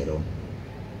manutenzione zero,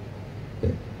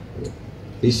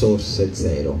 risorse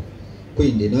zero.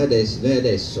 Quindi noi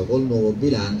adesso col nuovo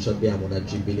bilancio abbiamo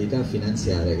un'agibilità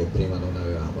finanziaria che prima non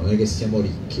avevamo. Noi che siamo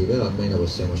ricchi, però almeno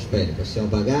possiamo spendere, possiamo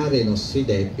pagare i nostri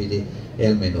debiti e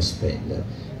almeno spendere.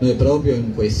 Noi proprio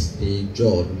in questi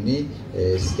giorni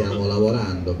stiamo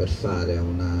lavorando per fare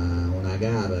una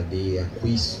gara di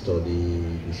acquisto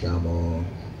di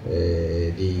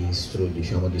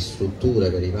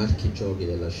strutture per i parchi giochi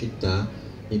della città,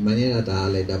 in maniera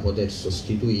tale da poter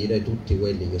sostituire tutti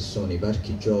quelli che sono i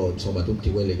parchi giochi, insomma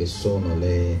tutti quelli che sono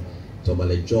le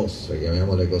giostre,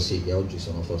 chiamiamole così, che oggi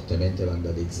sono fortemente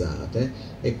vandalizzate,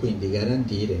 e quindi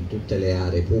garantire in tutte le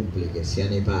aree pubbliche, sia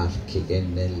nei parchi che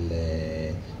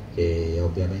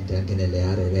ovviamente anche nelle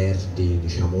aree verdi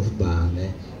diciamo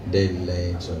urbane,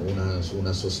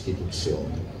 una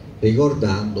sostituzione,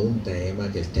 ricordando un tema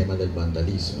che è il tema del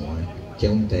vandalismo, che è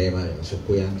un tema su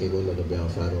cui anche quello dobbiamo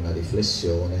fare una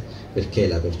riflessione, perché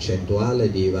la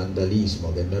percentuale di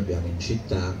vandalismo che noi abbiamo in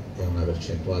città è una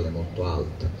percentuale molto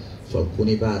alta. Su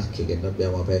alcuni parchi che noi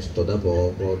abbiamo aperto da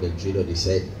poco, del giro di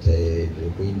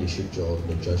 7-15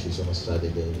 giorni già ci sono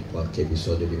stati qualche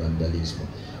episodio di vandalismo.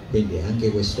 Quindi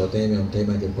anche questo tema è un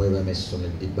tema che poi va messo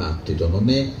nel dibattito, non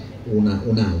è un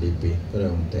alibi, però è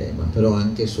un tema, però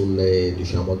anche sulle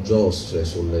diciamo, giostre,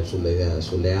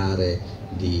 sulle aree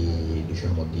di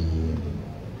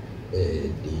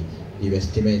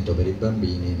divertimento per i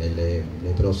bambini nelle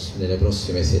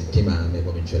prossime settimane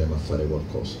cominceremo a fare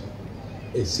qualcosa.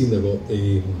 Sindaco,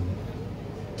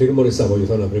 fermo restando, voglio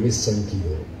fare una premessa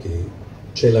anch'io, che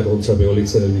c'è la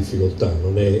consapevolezza delle difficoltà,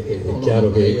 non è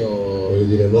chiaro che voglio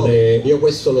dire, non è... Io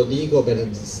questo lo dico per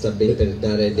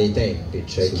dare dei tempi,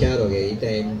 cioè sì. È chiaro che i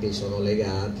tempi sono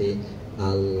legati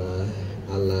alla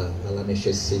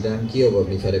necessità. Anch'io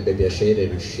mi farebbe piacere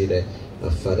riuscire a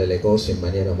fare le cose in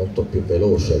maniera molto più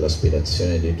veloce, è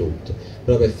l'aspirazione di tutti,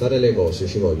 però per fare le cose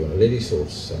ci vogliono le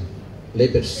risorse, le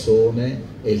persone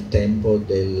e il tempo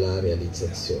della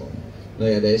realizzazione.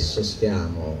 Noi adesso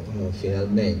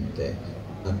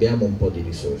abbiamo un po' di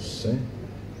risorse,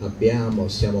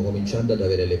 stiamo cominciando ad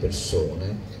avere le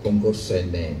persone, concorso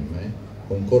NM,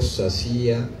 concorso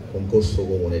ASIA, concorso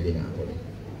Comune di Napoli.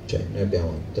 Cioè, noi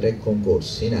abbiamo 3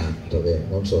 concorsi in atto che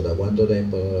non so da quanto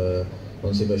tempo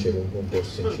non si faceva un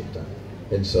concorso in città,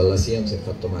 penso alla SIA non si è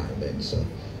fatto mai, penso.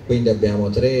 Quindi abbiamo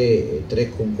tre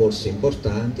concorsi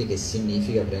importanti, che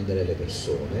significa prendere le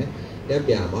persone, e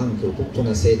abbiamo anche tutta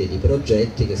una serie di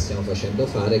progetti che stiamo facendo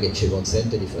fare, che ci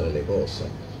consente di fare le cose,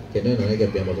 che noi non è che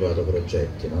abbiamo trovato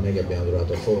progetti, non è che abbiamo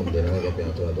trovato fondi, non è che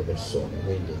abbiamo trovato persone,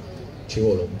 quindi ci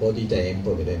vuole un po' di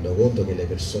tempo. Mi rendo conto che le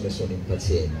persone sono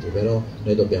impazienti, però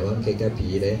noi dobbiamo anche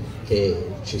capire che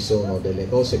ci sono delle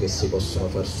cose che si possono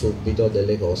fare subito,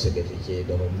 delle cose che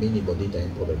richiedono un minimo di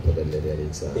tempo per poterle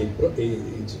realizzare. E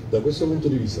da questo punto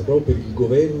di vista, proprio per il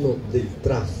governo del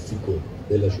traffico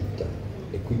della città,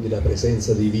 e quindi la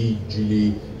presenza dei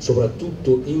vigili,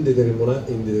 soprattutto in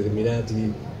determinate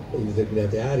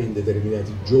aree, in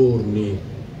determinati giorni,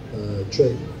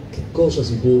 cioè che cosa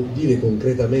si può dire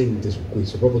concretamente su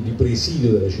questo, proprio di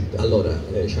presidio della città? Allora,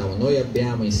 diciamo, noi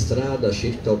abbiamo in strada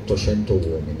circa 800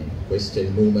 uomini, questo è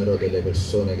il numero delle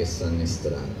persone che stanno in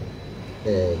strada,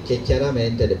 che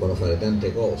chiaramente debbono fare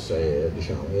tante cose.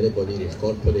 Diciamo, io devo dire, il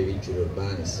corpo dei vigili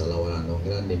urbani sta lavorando con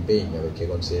grande impegno, perché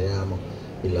consideriamo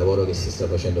il lavoro che si sta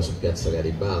facendo su Piazza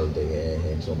Garibaldi, che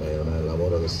insomma è un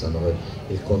lavoro che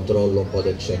il controllo un po'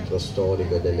 del centro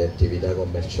storico e delle attività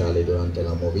commerciali durante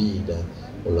la movida,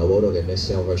 un lavoro che noi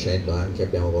stiamo facendo anche,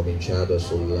 abbiamo cominciato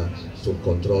sul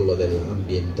controllo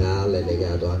ambientale,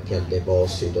 legato anche al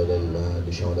deposito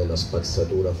della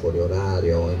spazzatura fuori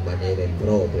orario in maniera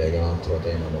impropria, che è un altro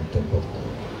tema molto importante.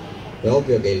 È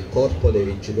ovvio che il corpo dei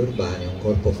vigili urbani è un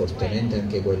corpo fortemente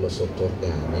anche quello sotto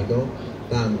organico,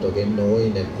 tanto che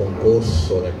noi nel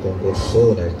concorso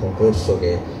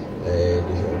che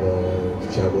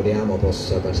ci auguriamo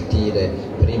possa partire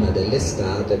prima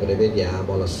dell'estate,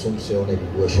 prevediamo l'assunzione di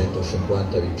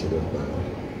 250 vigili urbani.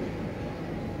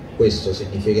 Questo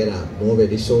significherà nuove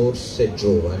risorse,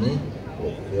 giovani.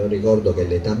 Io ricordo che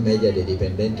l'età media dei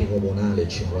dipendenti comunali è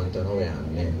 59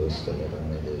 anni, questa è l'età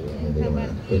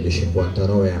media, quindi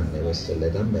 59 anni, questa è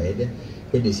l'età media,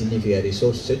 quindi significa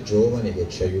risorse giovani che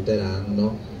ci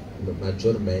aiuteranno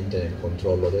maggiormente nel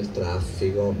controllo del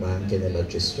traffico, ma anche nella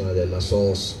gestione della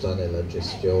sosta, nella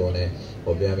gestione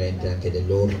ovviamente anche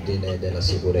dell'ordine e della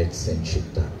sicurezza in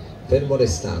città, fermo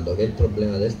restando che il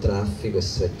problema del traffico è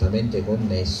strettamente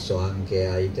connesso anche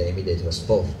ai temi dei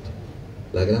trasporti.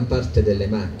 La gran parte delle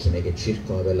macchine che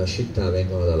circolano per la città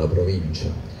vengono dalla provincia.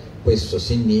 Questo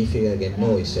significa che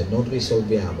noi, se non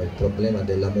risolviamo il problema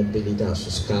della mobilità su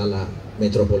scala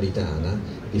metropolitana,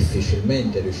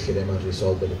 difficilmente riusciremo a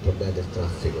risolvere il problema del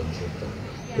traffico in città.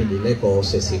 Quindi le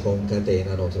cose si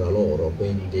concatenano tra loro,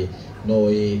 quindi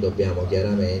noi dobbiamo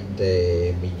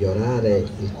chiaramente migliorare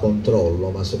il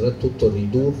controllo, ma soprattutto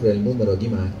ridurre il numero di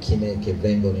macchine che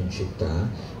vengono in città,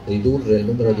 ridurre il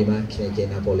numero di macchine che i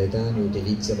napoletani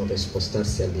utilizzano per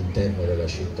spostarsi all'interno della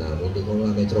città. Quindi con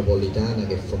una metropolitana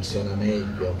che funziona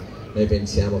meglio, noi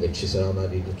pensiamo che ci sarà una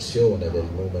riduzione del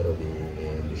numero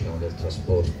del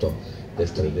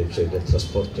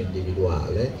trasporto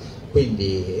individuale.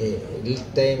 Quindi il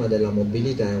tema della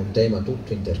mobilità è un tema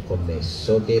tutto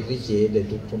interconnesso, che richiede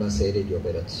tutta una serie di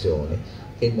operazioni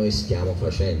che noi stiamo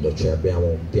facendo, cioè abbiamo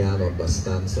un piano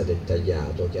abbastanza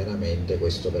dettagliato. Chiaramente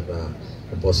questo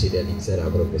si realizzerà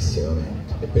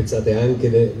progressivamente. E pensate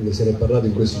anche, ne se ne è parlato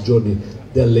in questi giorni,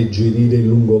 di alleggerire il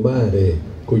lungomare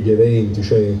con gli eventi,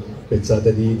 cioè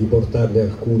pensate di portarne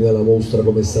alcuni alla mostra,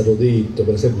 come è stato detto,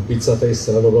 per esempio Pizza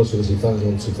Festa l'anno prossimo si fa,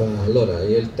 non si fa? Allora,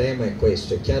 il tema è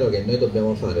questo: è chiaro che noi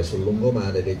dobbiamo fare sul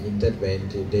lungomare degli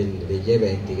interventi, degli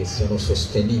eventi che siano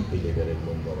sostenibili per il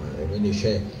lungomare, quindi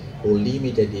c'è un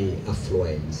limite di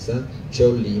affluenza, c'è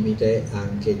un limite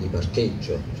anche di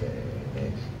parcheggio.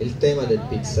 Il tema del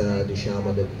pizza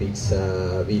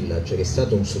village, che è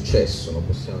stato un successo, non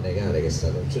possiamo negare che è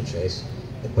stato un successo,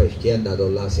 e poi chi è andato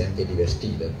là si è anche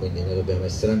divertito, quindi noi dobbiamo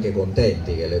essere anche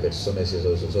contenti che le persone si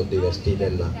sono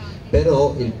divertite là.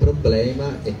 Però il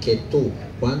problema è che tu,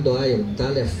 quando hai un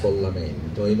tale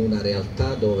affollamento in una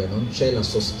realtà dove non c'è la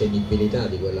sostenibilità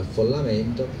di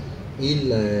quell'affollamento,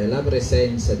 la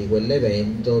presenza di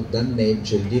quell'evento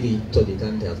danneggia il diritto di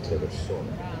tante altre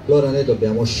persone. Allora noi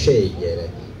dobbiamo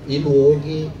scegliere i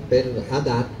luoghi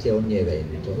adatti a ogni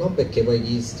evento, non perché poi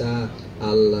chi sta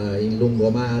in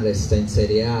lungomare sta in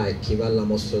Serie A e chi va alla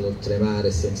mostra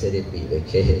d'oltremare sta in Serie B,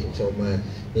 perché insomma,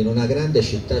 in una grande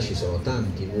città ci sono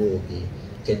tanti luoghi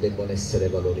che debbono essere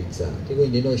valorizzati,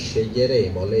 quindi noi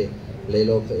sceglieremo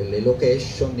le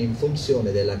location in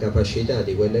funzione della capacità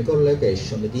di quelle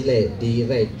location di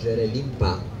reggere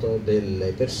l'impatto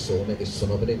delle persone che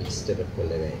sono previste per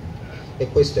quell'evento. E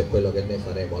questo è quello che noi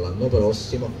faremo l'anno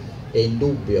prossimo. È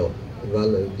indubbio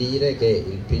dire che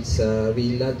il Pizza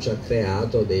Village ha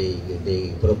creato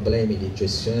dei problemi di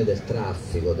gestione del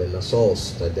traffico, della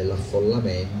sosta e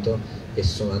dell'affollamento che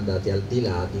sono andati al di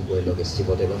là di quello che si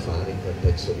poteva fare in quel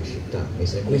pezzo di città. Mi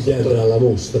sembra alla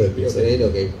mostra. Io credo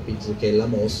che la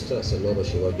mostra, se loro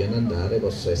ci vogliono andare,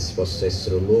 possa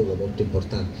essere un luogo molto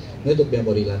importante. Noi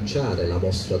dobbiamo rilanciare la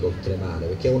mostra d'Oltremare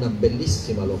perché è una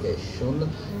bellissima location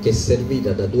che è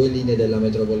servita da 2 linee della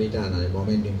metropolitana nel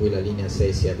momento in cui la linea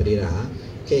 6 si aprirà,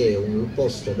 che è un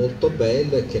posto molto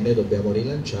bello e che noi dobbiamo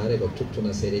rilanciare con tutta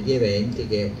una serie di eventi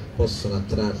che possono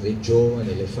attrarre i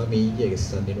giovani, le famiglie che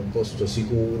stanno in un posto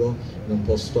sicuro, in un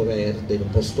posto verde, in un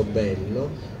posto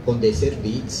bello, con dei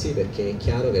servizi, perché è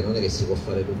chiaro che non è che si può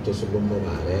fare tutto sul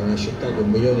lungomare, è una città con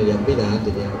 1 milione di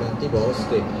abitanti, di tanti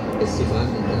posti e si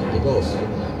fanno in tanti posti.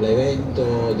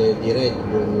 L'evento di Red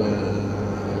Bull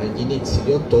agli inizi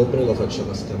di ottobre lo facciamo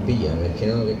a Scampia,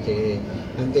 perché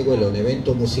anche quello è un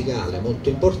evento musicale molto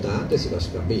importante, si fa a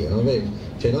Scampia, non è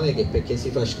che perché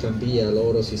si fa a Scampia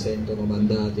loro si sentono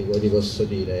mandati, come ti posso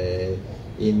dire,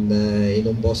 in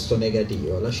un posto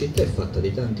negativo. La città è fatta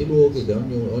di tanti luoghi che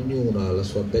ognuno ha la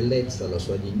sua bellezza, la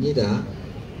sua dignità.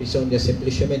 Bisogna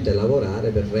semplicemente lavorare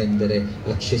per rendere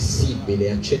accessibili e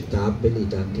accettabili i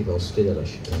tanti posti della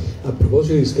città. A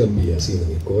proposito di Scampia,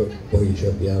 sindaco, poi ci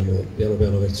abbiamo piano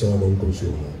piano verso la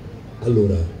conclusione.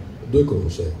 Allora, 2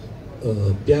 cose.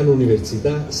 Piano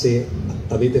università, se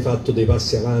avete fatto dei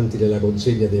passi avanti nella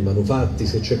consegna dei manufatti,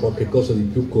 se c'è qualche cosa di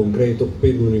più concreto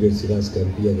per l'università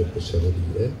Scampia che possiamo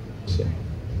dire. Sì.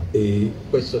 E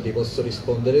questo ti posso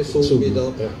rispondere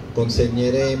subito.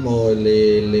 Consegneremo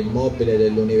l'immobile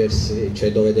dell'università,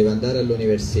 cioè dove deve andare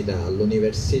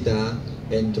all'università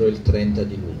entro il 30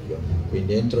 di luglio,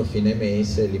 quindi entro fine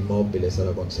mese l'immobile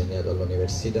sarà consegnato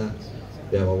all'università.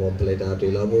 Abbiamo completato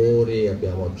i lavori,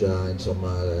 abbiamo già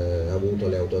avuto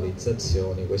le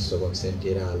autorizzazioni, questo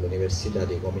consentirà all'università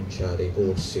di cominciare i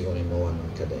corsi con il nuovo anno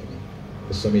accademico.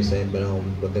 Questo mi sembra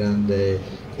un grande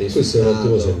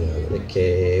risultato,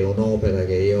 perché è un'opera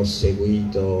che io ho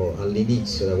seguito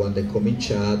all'inizio, da quando è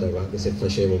cominciata, anche se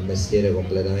facevo un mestiere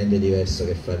completamente diverso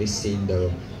che fare il sindaco.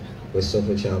 Questo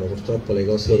facciamo, purtroppo le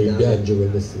cose in rimpiango quel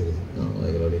mestiere. No, non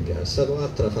è che lo rimpiango, è stata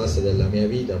un'altra fase della mia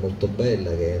vita molto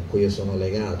bella a cui io sono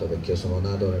legato, perché io sono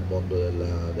nato nel mondo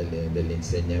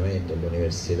dell'insegnamento,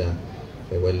 dell'università.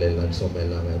 Però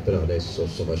adesso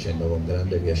sto facendo con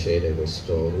grande piacere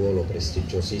questo ruolo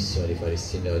prestigiosissimo di fare il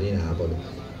sindaco di Napoli.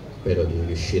 Spero di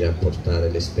riuscire a portare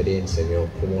le esperienze che ho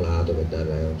accumulato per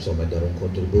dare un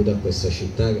contributo a questa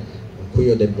città a cui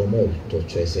io devo molto.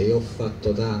 Cioè, se io ho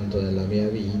fatto tanto nella mia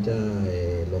vita,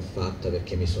 l'ho fatta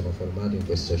perché mi sono formato in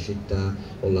questa città,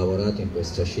 ho lavorato in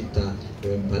questa città e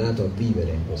ho imparato a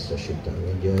vivere in questa città,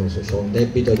 quindi ho un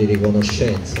debito di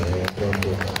riconoscenza nei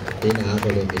confronti di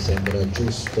Napoli e mi sembra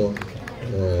giusto,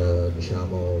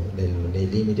 nei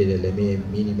limiti delle mie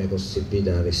minime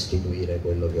possibilità, restituire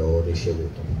quello che ho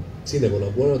ricevuto. Sindaco, una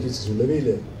buona notizia sulle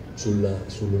vele,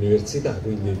 sull'università,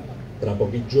 quindi tra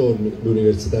pochi giorni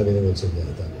l'università viene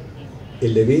consegnata. E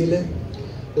le vele?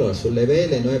 Allora, sulle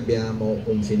vele noi abbiamo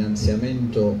un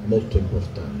finanziamento molto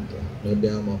importante. Noi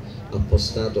abbiamo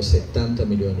appostato 70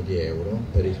 milioni di euro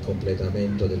per il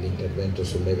completamento dell'intervento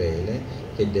sulle vele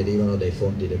che derivano dai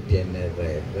fondi del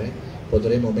PNRR.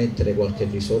 Potremo mettere qualche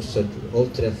risorsa,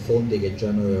 oltre a fondi che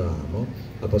già noi avevamo,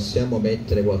 ma possiamo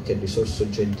mettere qualche risorsa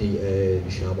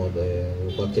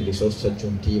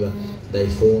aggiuntiva dai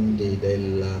fondi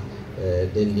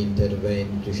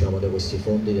dell'intervento, da questi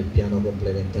fondi del piano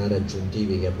complementare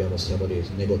aggiuntivi che stiamo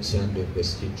negoziando in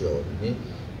questi giorni.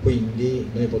 Quindi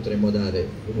noi potremo dare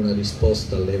una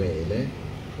risposta alle vele,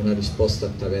 una risposta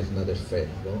a Taverna del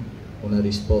Ferro, una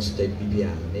risposta ai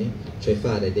bipiani, cioè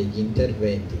fare degli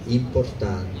interventi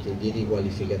importanti di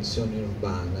riqualificazione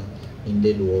urbana in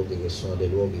dei luoghi che sono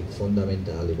dei luoghi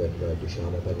fondamentali per la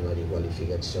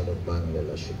riqualificazione urbana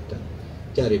della città.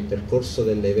 Chiaro, il percorso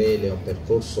delle vele è un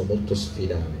percorso molto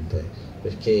sfidante,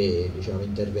 perché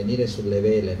intervenire sulle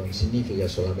vele non significa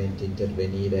solamente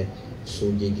intervenire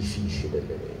sugli edifici delle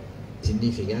vele,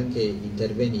 significa anche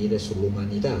intervenire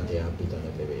sull'umanità che abita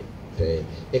nelle vele.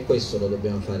 E questo lo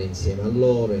dobbiamo fare insieme a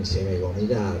loro, insieme ai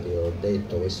comitati. Ho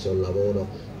detto, questo è un lavoro,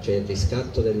 il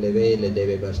riscatto delle vele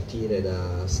deve partire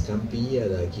da Scampia,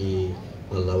 da chi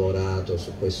ha lavorato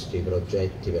su questi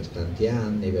progetti per tanti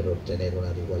anni per ottenere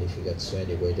una riqualificazione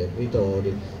di quei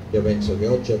territori. Io penso che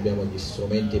oggi abbiamo gli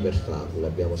strumenti per farlo,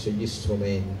 abbiamo sia gli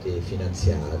strumenti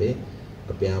finanziari,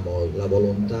 abbiamo la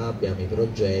volontà, abbiamo i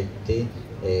progetti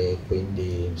e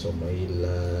quindi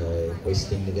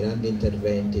questi grandi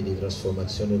interventi di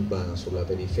trasformazione urbana sulla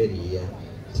periferia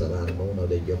saranno uno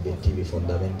degli obiettivi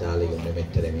fondamentali che noi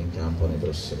metteremo in campo nei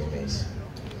prossimi mesi.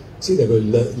 Sindaco,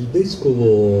 il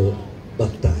Vescovo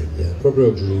Battaglia, proprio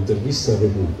oggi in un'intervista a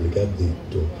Repubblica, ha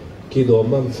detto: chiedo a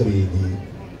Manfredi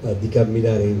di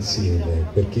camminare insieme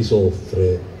per chi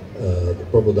soffre,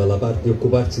 proprio dalla parte di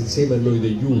occuparsi insieme a noi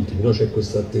degli ultimi, no? C'è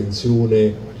questa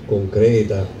attenzione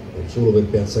concreta, non solo per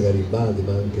Piazza Garibaldi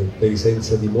ma anche per i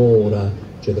senza dimora,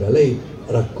 eccetera. Lei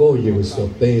raccoglie questo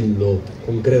appello,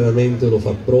 concretamente lo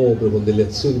fa proprio con delle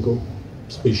azioni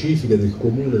specifiche del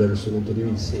comune da questo punto di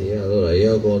vista? Sì, allora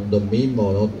io con Don Mimmo ho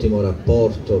un ottimo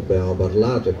rapporto, abbiamo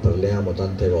parlato e parliamo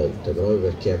tante volte, proprio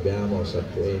perché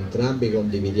entrambi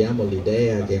condividiamo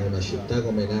l'idea che in una città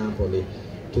come Napoli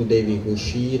tu devi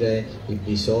cucire i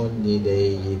bisogni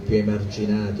dei più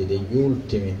emarginati, degli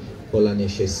ultimi, con la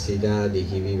necessità di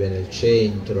chi vive nel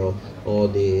centro o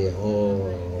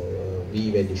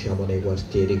vive, diciamo, nei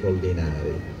quartieri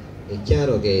collinari. È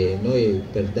chiaro che noi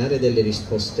per dare delle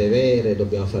risposte vere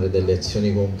dobbiamo fare delle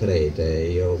azioni concrete,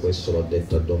 io questo l'ho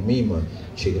detto a Don Mimmo,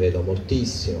 ci credo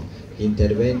moltissimo. Gli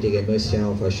interventi che noi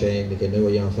stiamo facendo, che noi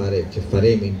vogliamo fare, che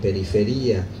faremo in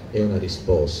periferia è una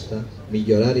risposta,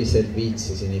 migliorare i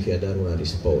servizi significa dare una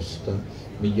risposta,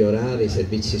 migliorare i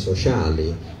servizi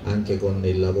sociali anche con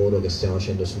il lavoro che stiamo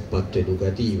facendo sul patto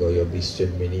educativo. Io ho visto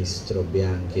il ministro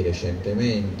Bianchi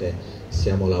recentemente,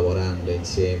 stiamo lavorando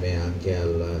insieme anche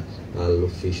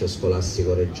all'ufficio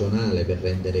scolastico regionale per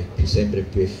rendere sempre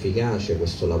più efficace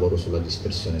questo lavoro sulla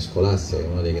dispersione scolastica, che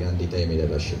è uno dei grandi temi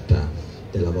della città,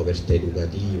 della povertà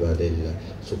educativa,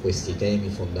 su questi temi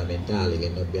fondamentali che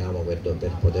noi abbiamo per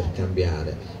poter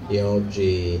cambiare. Io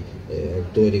oggi,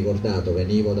 tu hai ricordato,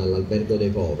 venivo dall'albergo dei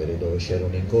poveri dove c'era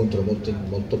un incontro molto,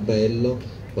 molto bello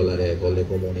con le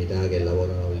comunità che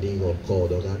lavorano lì, col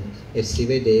Kodokan, e si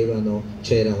vedevano,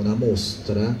 c'era una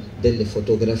mostra delle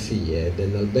fotografie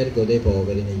dell'albergo dei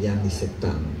poveri negli anni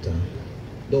 70,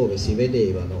 dove si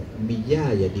vedevano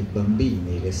migliaia di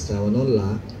bambini che stavano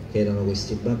là, che erano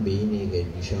questi bambini che,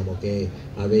 diciamo, che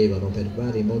avevano per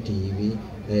vari motivi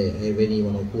e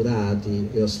venivano curati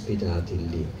e ospitati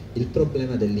lì. Il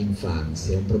problema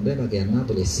dell'infanzia è un problema che a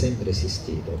Napoli è sempre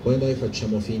esistito, poi noi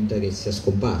facciamo finta che sia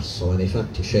scomparso, ma nei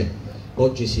fatti c'è.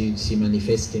 Oggi si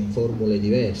manifesta in formule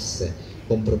diverse,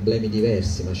 con problemi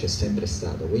diversi, ma c'è sempre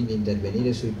stato. Quindi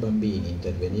intervenire sui bambini,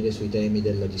 intervenire sui temi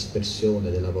della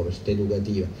dispersione, della povertà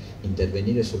educativa,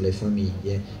 intervenire sulle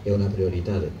famiglie è una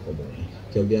priorità del Comune,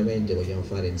 che ovviamente vogliamo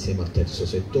fare insieme al terzo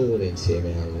settore,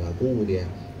 insieme alla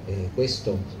curia,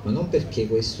 ma non perché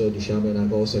questo, diciamo, è una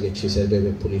cosa che ci serve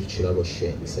per pulirci la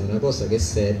coscienza, è una cosa che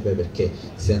serve perché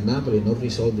se a Napoli non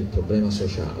risolvi il problema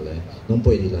sociale non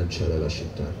puoi rilanciare la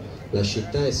città. La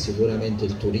città è sicuramente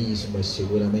il turismo, è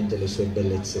sicuramente le sue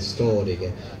bellezze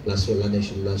storiche, la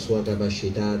sua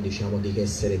capacità, diciamo, di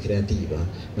essere creativa,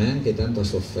 ma è anche tanta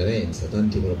sofferenza,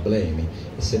 tanti problemi,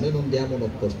 e se noi non diamo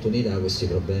un'opportunità questi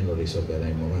problemi non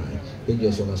risolveremo mai. Quindi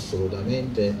io sono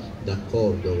assolutamente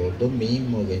d'accordo con Don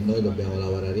Mimmo che noi dobbiamo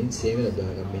lavorare insieme,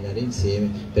 dobbiamo camminare insieme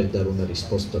per dare una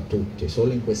risposta a tutti.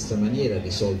 Solo in questa maniera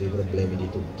risolvi i problemi di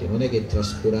tutti, non è che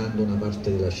trascurando una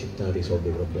parte della città risolvi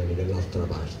i problemi dell'altra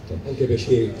parte. Anche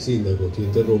perché, Sindaco, ti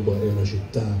interrompo, è una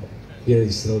città piena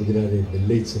di straordinarie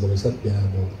bellezze, come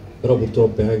sappiamo, però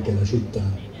purtroppo è anche la città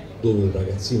dove un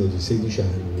ragazzino di 16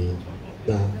 anni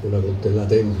dà una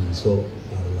coltellata in viso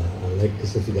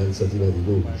all'ex fidanzatina di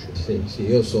 12. Sì,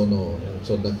 io sono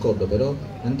d'accordo, però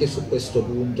anche su questo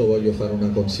punto voglio fare una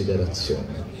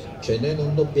considerazione. Cioè noi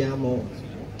non dobbiamo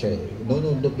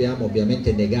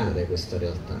ovviamente negare questa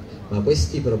realtà, ma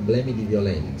questi problemi di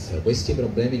violenza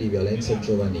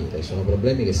giovanile sono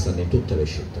problemi che stanno in tutte le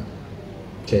città.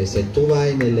 Cioè se tu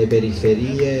vai nelle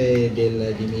periferie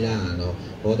di Milano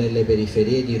o nelle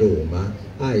periferie di Roma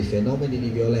hai fenomeni di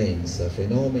violenza,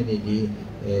 fenomeni di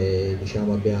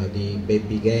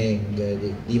baby gang,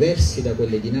 diversi da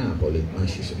quelli di Napoli, ma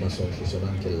ci sono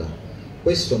anche là.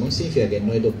 Questo non significa che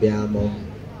noi dobbiamo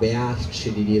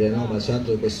bearci di dire no, ma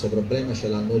tanto questo problema ce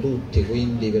l'hanno tutti,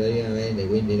 quindi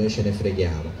noi ce ne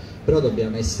freghiamo. Però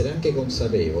dobbiamo essere anche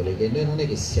consapevoli che noi non è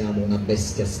che siamo una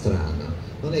bestia strana,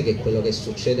 non è che quello che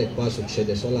succede qua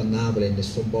succede solo a Napoli e in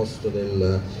nessun posto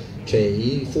cioè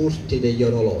i furti degli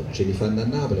orologi li fanno a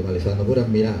Napoli ma li fanno pure a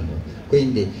Milano.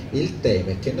 Quindi il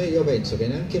tema è che io penso che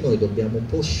neanche noi dobbiamo un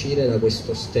po' uscire da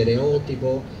questo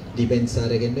stereotipo di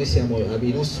pensare che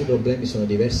i nostri problemi sono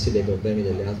diversi dai problemi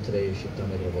delle altre città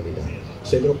metropolitane.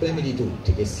 Sono i problemi di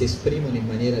tutti che si esprimono in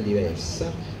maniera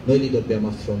diversa, noi li dobbiamo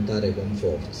affrontare con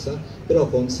forza, però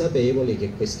consapevoli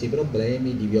che questi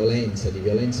problemi di violenza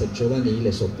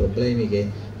giovanile sono problemi che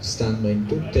stanno in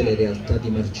tutte le realtà di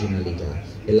marginalità,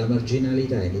 e la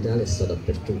marginalità in Italia sta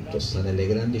dappertutto, sta nelle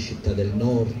grandi città del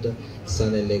nord, sta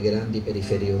nelle grandi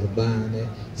periferie urbane,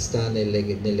 sta nelle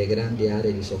grandi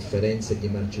aree di sofferenza e di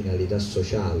marginalità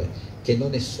sociale, che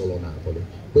non è solo Napoli.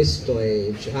 Questo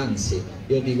è, anzi,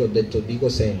 io dico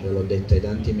sempre, l'ho detto ai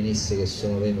tanti ministri che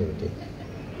sono venuti,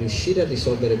 riuscire a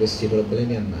risolvere questi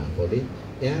problemi a Napoli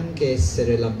è anche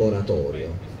essere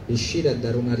laboratorio, riuscire a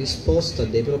dare una risposta a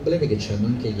dei problemi che hanno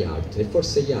anche gli altri, e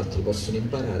forse gli altri possono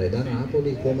imparare da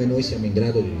Napoli come noi siamo in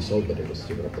grado di risolvere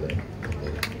questi problemi.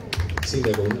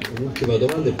 Sindaco, un'ultima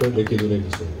domanda e poi le chiedo un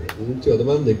episodio. L'ultima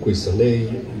domanda è questa, lei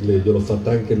gliel'ho fatta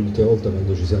anche l'ultima volta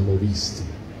quando ci siamo visti,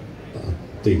 a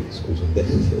te scusa,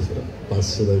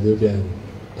 passo dai due piani.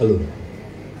 Allora,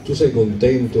 tu sei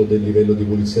contento del livello di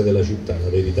pulizia della città, la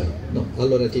verità? No,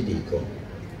 allora ti dico,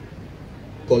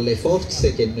 con le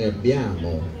forze che noi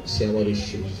abbiamo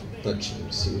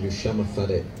riusciamo a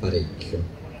fare parecchio.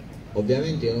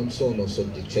 Ovviamente io non sono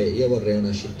io vorrei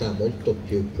una città molto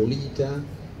più pulita,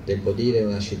 devo dire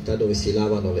una città dove si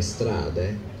lavano le strade,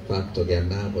 il fatto che a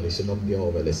Napoli se non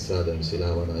piove le strade non si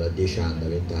lavano da 10 anni,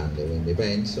 20 anni, quindi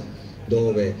penso,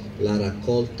 dove la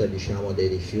raccolta dei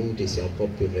rifiuti sia un po'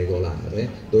 più regolare,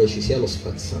 dove ci sia lo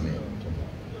spazzamento.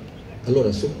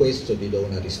 Allora su questo ti do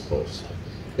una risposta.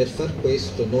 Per far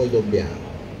questo noi dobbiamo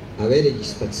avere gli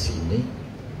spazzini,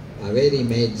 avere i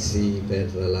mezzi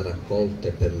per la raccolta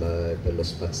e per lo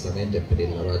spazzamento e per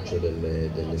il lavaggio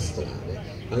delle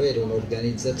strade, avere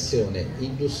un'organizzazione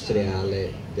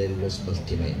industriale dello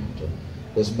smaltimento.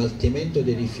 Lo smaltimento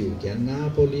dei rifiuti a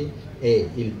Napoli è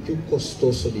il più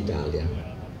costoso d'Italia,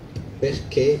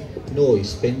 perché noi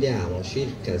spendiamo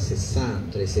circa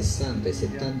 60 e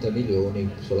 70 milioni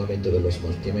solamente per lo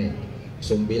smaltimento,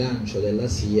 su un bilancio della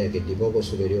SIA che è di poco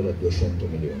superiore a 200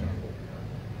 milioni.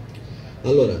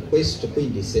 Allora,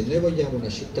 quindi se noi vogliamo una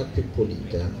città più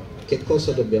pulita, che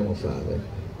cosa dobbiamo fare?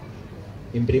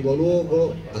 In primo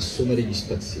luogo assumere gli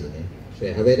spazzini,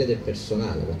 cioè avere del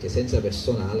personale, perché senza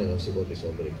personale non si può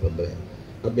risolvere il problema.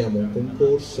 Abbiamo un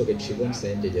concorso che ci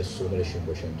consente di assumere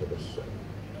 500 persone.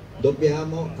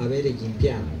 Dobbiamo avere gli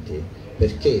impianti,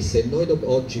 perché se noi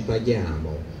oggi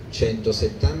paghiamo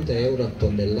 170 euro a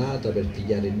tonnellata per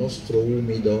pigliare il nostro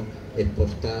umido e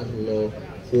portarlo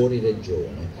fuori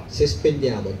regione, se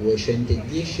spendiamo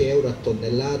 210 euro a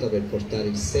tonnellata per portare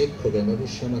il secco che non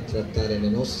riusciamo a trattare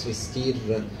nei nostri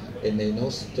stir e nel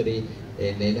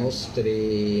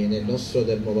nostro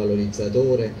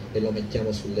termovalorizzatore e lo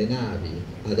mettiamo sulle navi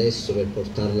adesso per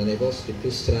portarla nei posti più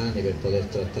strani per poter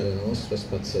trattare la nostra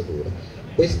spazzatura,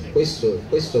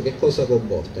 questo che cosa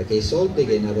comporta? Che i soldi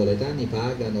che i napoletani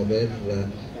pagano per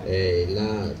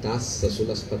la tassa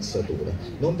sulla spazzatura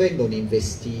non vengono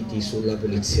investiti sulla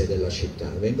pulizia della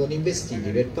città, vengono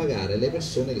investiti per pagare le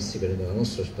persone che si prendono la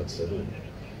nostra spazzatura.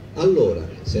 Allora,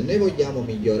 se noi vogliamo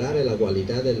migliorare la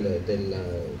qualità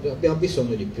abbiamo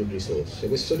bisogno di più risorse.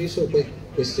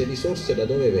 Queste risorse da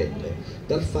dove vengono?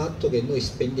 Dal fatto che noi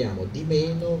spendiamo di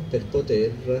meno per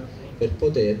poter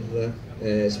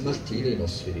smaltire i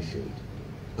nostri rifiuti.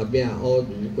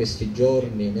 In questi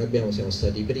giorni siamo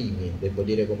stati i primi, devo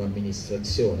dire come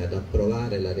amministrazione, ad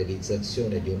approvare la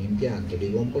realizzazione di un impianto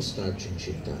di compostaggio in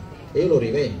città, e io lo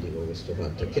rivendico questo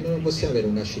fatto, perché noi non possiamo avere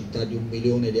una città di 1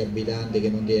 milione di abitanti che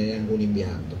non tiene neanche un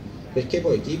impianto, perché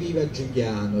poi chi vive a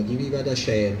Giuliano, chi vive ad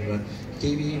Acerra,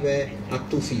 chi vive a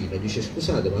Tufino dice: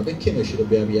 scusate, ma perché noi ci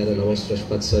dobbiamo pigliare la vostra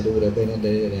spazzatura e poi non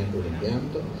tenete neanche un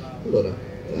impianto? Allora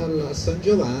a San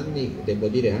Giovanni, devo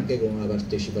dire anche con una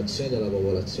partecipazione della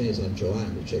popolazione di San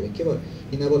Giovanni, cioè perché poi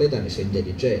i napoletani sono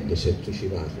intelligenti, se tu ci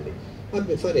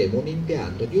parli, faremo un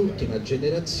impianto di ultima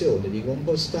generazione di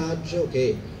compostaggio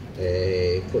che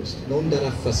non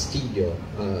darà fastidio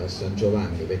a San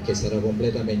Giovanni perché sarà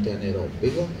completamente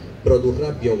anaerobico,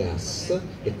 produrrà biogas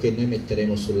e che noi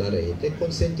metteremo sulla rete e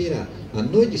consentirà a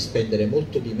noi di spendere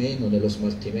molto di meno nello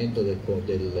smaltimento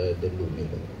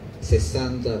dell'umido.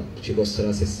 Ci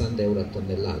costerà 60 euro a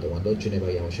tonnellata quando oggi ne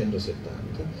paghiamo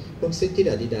 170,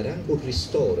 consentirà di dare anche un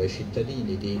ristoro ai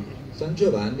cittadini di San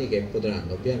Giovanni, che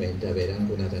potranno ovviamente avere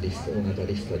anche una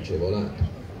tariffa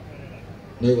agevolata.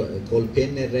 Noi col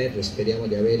PNRR speriamo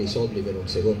di avere i soldi per un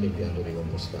secondo impianto di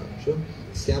compostaggio,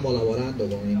 stiamo lavorando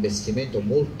con un investimento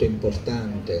molto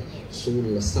importante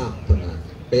sul SAPNA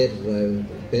per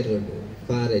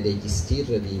fare degli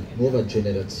stir di nuova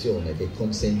generazione che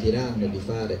consentiranno di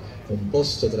fare un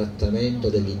post trattamento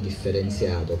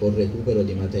dell'indifferenziato con recupero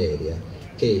di materia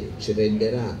che ci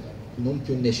renderà non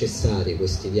più necessari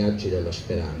questi viaggi della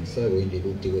speranza, quindi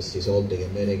tutti questi soldi che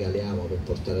noi regaliamo per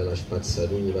portare la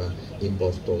spazzatura in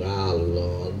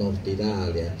Portogallo, al nord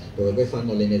Italia, dove poi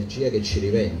fanno l'energia che ci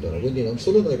rivendono, quindi non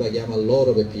solo noi paghiamo a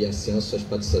loro per pigliarsi la nostra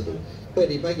spazzatura, poi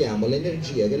ripaghiamo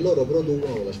l'energia che loro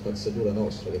producono con la spazzatura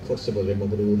nostra, che forse potremmo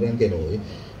produrre anche noi,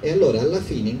 e allora alla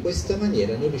fine in questa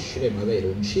maniera noi riusciremo ad avere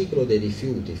un ciclo dei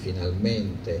rifiuti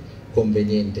finalmente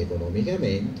conveniente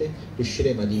economicamente,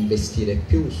 riusciremo ad investire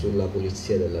più sulla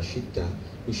pulizia della città,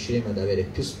 riusciremo ad avere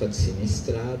più spazzini in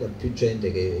strada, più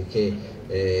gente che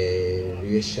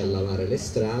riesce a lavare le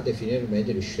strade,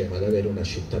 finalmente riusciremo ad avere una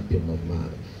città più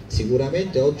normale.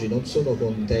 Sicuramente oggi non sono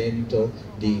contento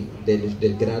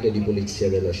del grado di pulizia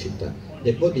della città,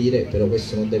 devo dire, però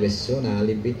questo non deve essere un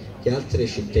alibi, che altre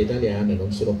città italiane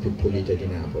non sono più pulite di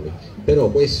Napoli, però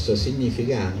questo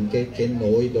significa anche che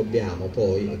noi dobbiamo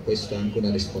poi, e questa è anche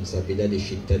una responsabilità dei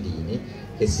cittadini,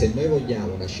 che se noi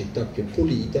vogliamo una città più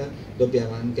pulita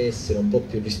dobbiamo anche essere un po'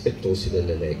 più rispettosi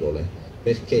delle regole,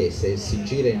 perché se si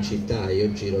gira in città,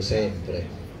 io giro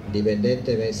sempre,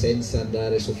 indipendentemente, senza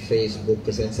andare su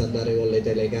Facebook, senza andare con le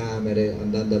telecamere,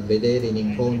 andando a vedere in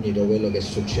incognito quello che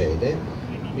succede,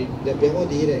 dobbiamo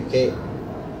dire che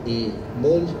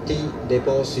molti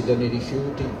depositano i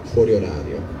rifiuti fuori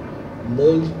orario,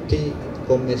 molti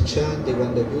commercianti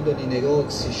quando chiudono i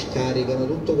negozi scaricano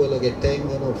tutto quello che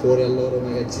tengono fuori al loro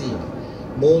magazzino,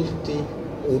 molti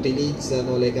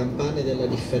utilizzano le campane della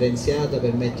differenziata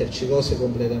per metterci cose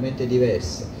completamente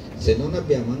diverse. Se non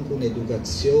abbiamo anche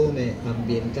un'educazione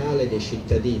ambientale dei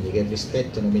cittadini che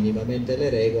rispettano minimamente le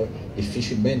regole,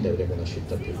 difficilmente avremo una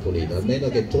città più pulita, almeno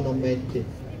che tu non metti... Mi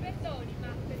perdoni, ma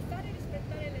per fare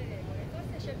rispettare le regole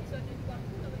forse c'è bisogno di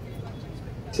qualcuno che le faccia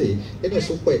rispettare. Sì, e noi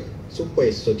su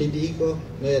questo ti dico,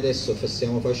 noi adesso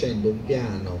stiamo facendo un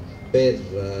piano per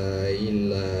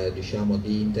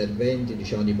di interventi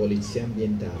di polizia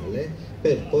ambientale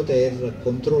per poter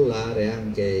controllare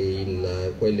anche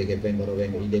quelli che vengono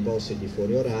i depositi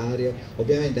fuori orario.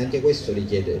 Ovviamente anche questo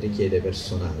richiede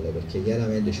personale, perché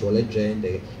chiaramente ci vuole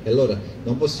gente e allora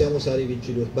non possiamo usare i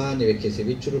vigili urbani, perché se i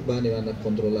vigili urbani vanno a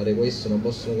controllare questo non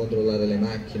possono controllare le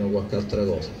macchine o qualche altra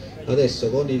cosa. Adesso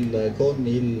con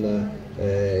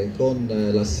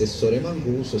l'assessore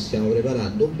Mancuso stiamo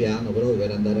preparando un piano proprio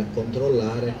per andare a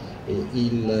controllare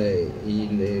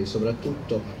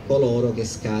soprattutto coloro che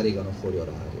scaricano fuori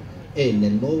orario, e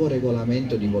nel nuovo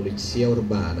regolamento di polizia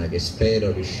urbana che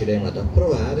spero riusciremo ad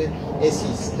approvare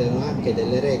esistono anche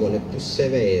delle regole più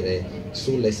severe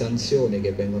sulle sanzioni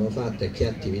che vengono fatte a chi ha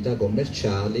attività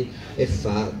commerciali e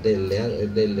fa delle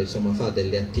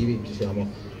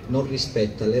attività, non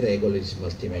rispetta le regole di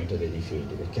smaltimento dei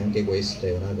rifiuti, perché anche questa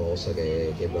è una cosa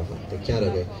che va fatta. È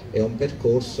chiaro che è un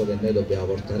percorso che noi dobbiamo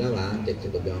portare avanti e che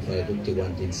dobbiamo fare tutti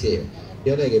quanti insieme.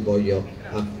 Io non è che voglio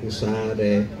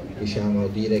accusare,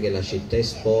 dire che la città è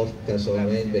sporca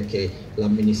solamente perché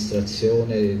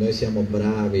l'amministrazione, noi siamo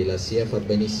bravi, la SIA fa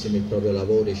benissimo il proprio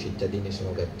lavoro, i cittadini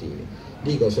sono cattivi.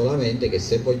 Dico solamente che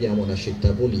se vogliamo una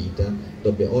città pulita,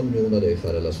 ognuno deve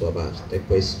fare la sua parte, e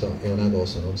questa è una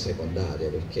cosa non secondaria,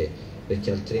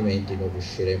 perché altrimenti non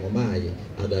riusciremo mai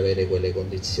ad avere quelle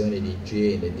condizioni di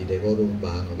igiene e di decoro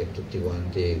urbano che tutti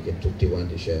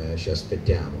quanti ci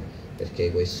aspettiamo,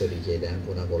 perché questo richiede anche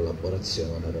una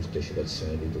collaborazione, una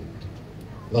partecipazione di tutti.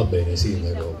 Va bene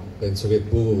Sindaco, penso che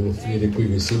può finire qui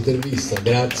questa intervista,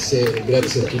 grazie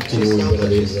a tutti voi per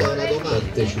aver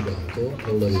partecipato.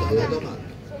 Sono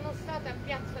stata a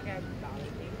Piazza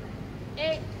Garibaldi,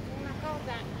 è una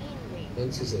cosa indegna. Non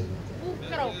si sente.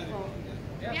 Purtroppo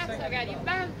Piazza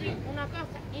Garibaldi è una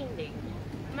cosa indegna,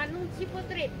 ma non si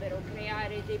potrebbero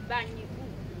creare dei bagni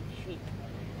pubblici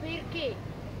perché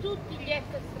tutti gli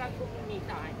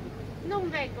extracomunitari non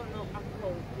vengono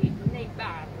accolti nei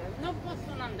bar, non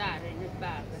possono andare nei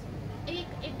bar. E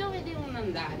dove devono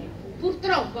andare?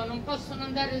 Purtroppo non possono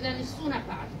andare da nessuna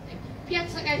parte.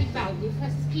 Piazza Garibaldi fa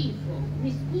schifo,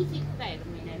 mi scusi il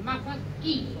termine, ma fa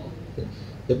schifo.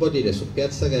 Devo dire, su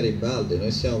Piazza Garibaldi noi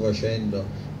stiamo facendo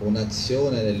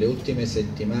un'azione nelle ultime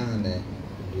settimane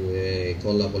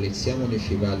con la polizia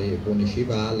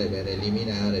municipale per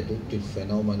eliminare tutto il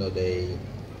fenomeno dei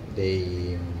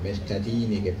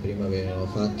mercatini che prima venivano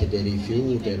fatti dei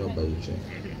rifiuti e roba del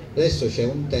genere. Adesso c'è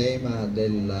un tema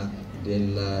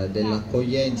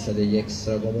dell'accoglienza degli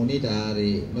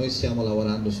extracomunitari. Noi stiamo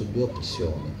lavorando su due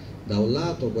opzioni: da un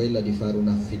lato quella di fare un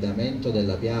affidamento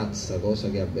della piazza, cosa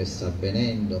che sta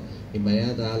avvenendo, in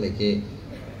maniera tale che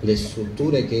le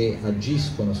strutture che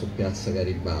agiscono su Piazza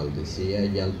Garibaldi, sia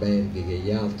gli alberghi che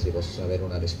gli altri, possono avere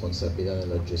una responsabilità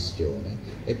nella gestione,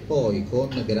 e poi con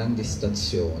grandi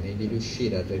stazioni di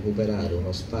riuscire a recuperare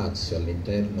uno spazio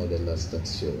all'interno della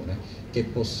stazione che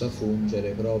possa fungere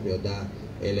proprio da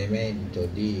elemento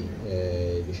di,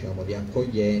 diciamo, di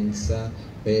accoglienza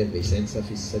per i senza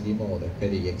fissa dimora e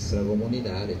per gli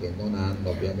extracomunitari che non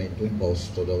hanno ovviamente un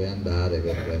posto dove andare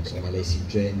per, insomma, le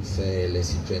esigenze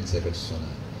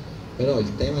personali. Però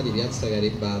il tema di Piazza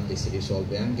Garibaldi si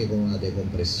risolve anche con una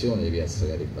decompressione di Piazza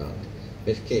Garibaldi,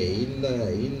 perché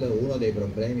uno dei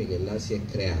problemi che là si è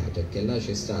creato è che là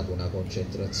c'è stata una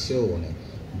concentrazione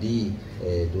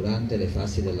durante le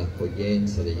fasi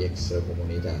dell'accoglienza degli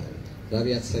extracomunitari. Tra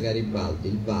Piazza Garibaldi,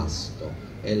 il Vasto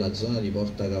e la zona di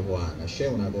Porta Capuana c'è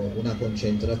una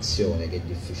concentrazione che è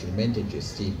difficilmente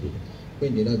gestibile,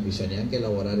 quindi noi bisogna anche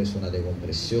lavorare su una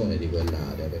decompressione di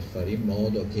quell'area per fare in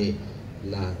modo che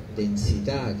la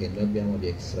densità che noi abbiamo di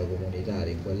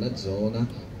extracomunitari in quella zona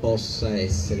possa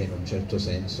essere in un certo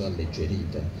senso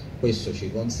alleggerita. Questo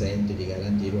ci consente di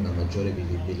garantire una maggiore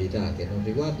vivibilità che non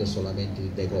riguarda solamente il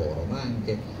decoro, ma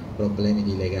anche problemi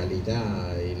di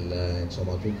legalità,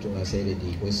 insomma tutta una serie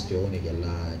di questioni che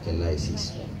là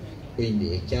esistono. Quindi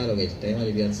è chiaro che il tema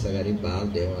di Piazza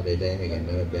Garibaldi è uno dei temi che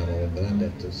noi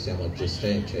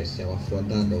stiamo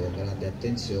affrontando con grande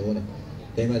attenzione.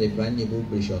 Il tema dei bagni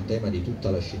pubblici è un tema di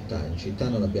tutta la città, in città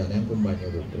non abbiamo neanche un bagno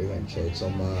pubblico, cioè,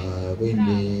 insomma,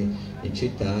 quindi in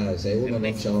città se uno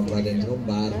non va dentro un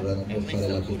bar non può fare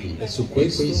la pipì.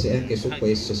 E anche su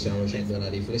questo stiamo facendo una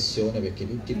riflessione, perché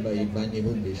tutti i bagni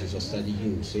pubblici sono stati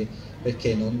chiusi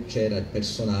perché non c'era il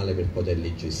personale per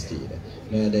poterli gestire.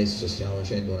 Noi adesso stiamo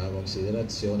facendo una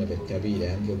considerazione per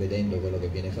capire, anche vedendo quello che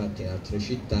viene fatto in altre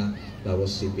città, la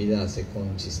possibilità, se con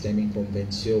un sistema in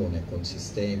convenzione, con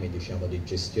sistemi, diciamo, di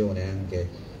gestione anche,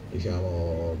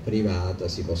 diciamo, privata,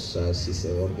 si possa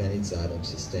organizzare un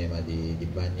sistema di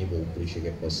bagni pubblici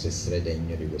che possa essere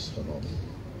degno di questo nome.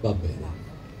 Va bene,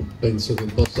 penso che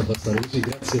possa passare così.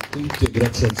 Grazie a tutti e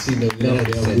grazie al sindaco e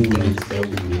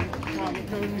auguri.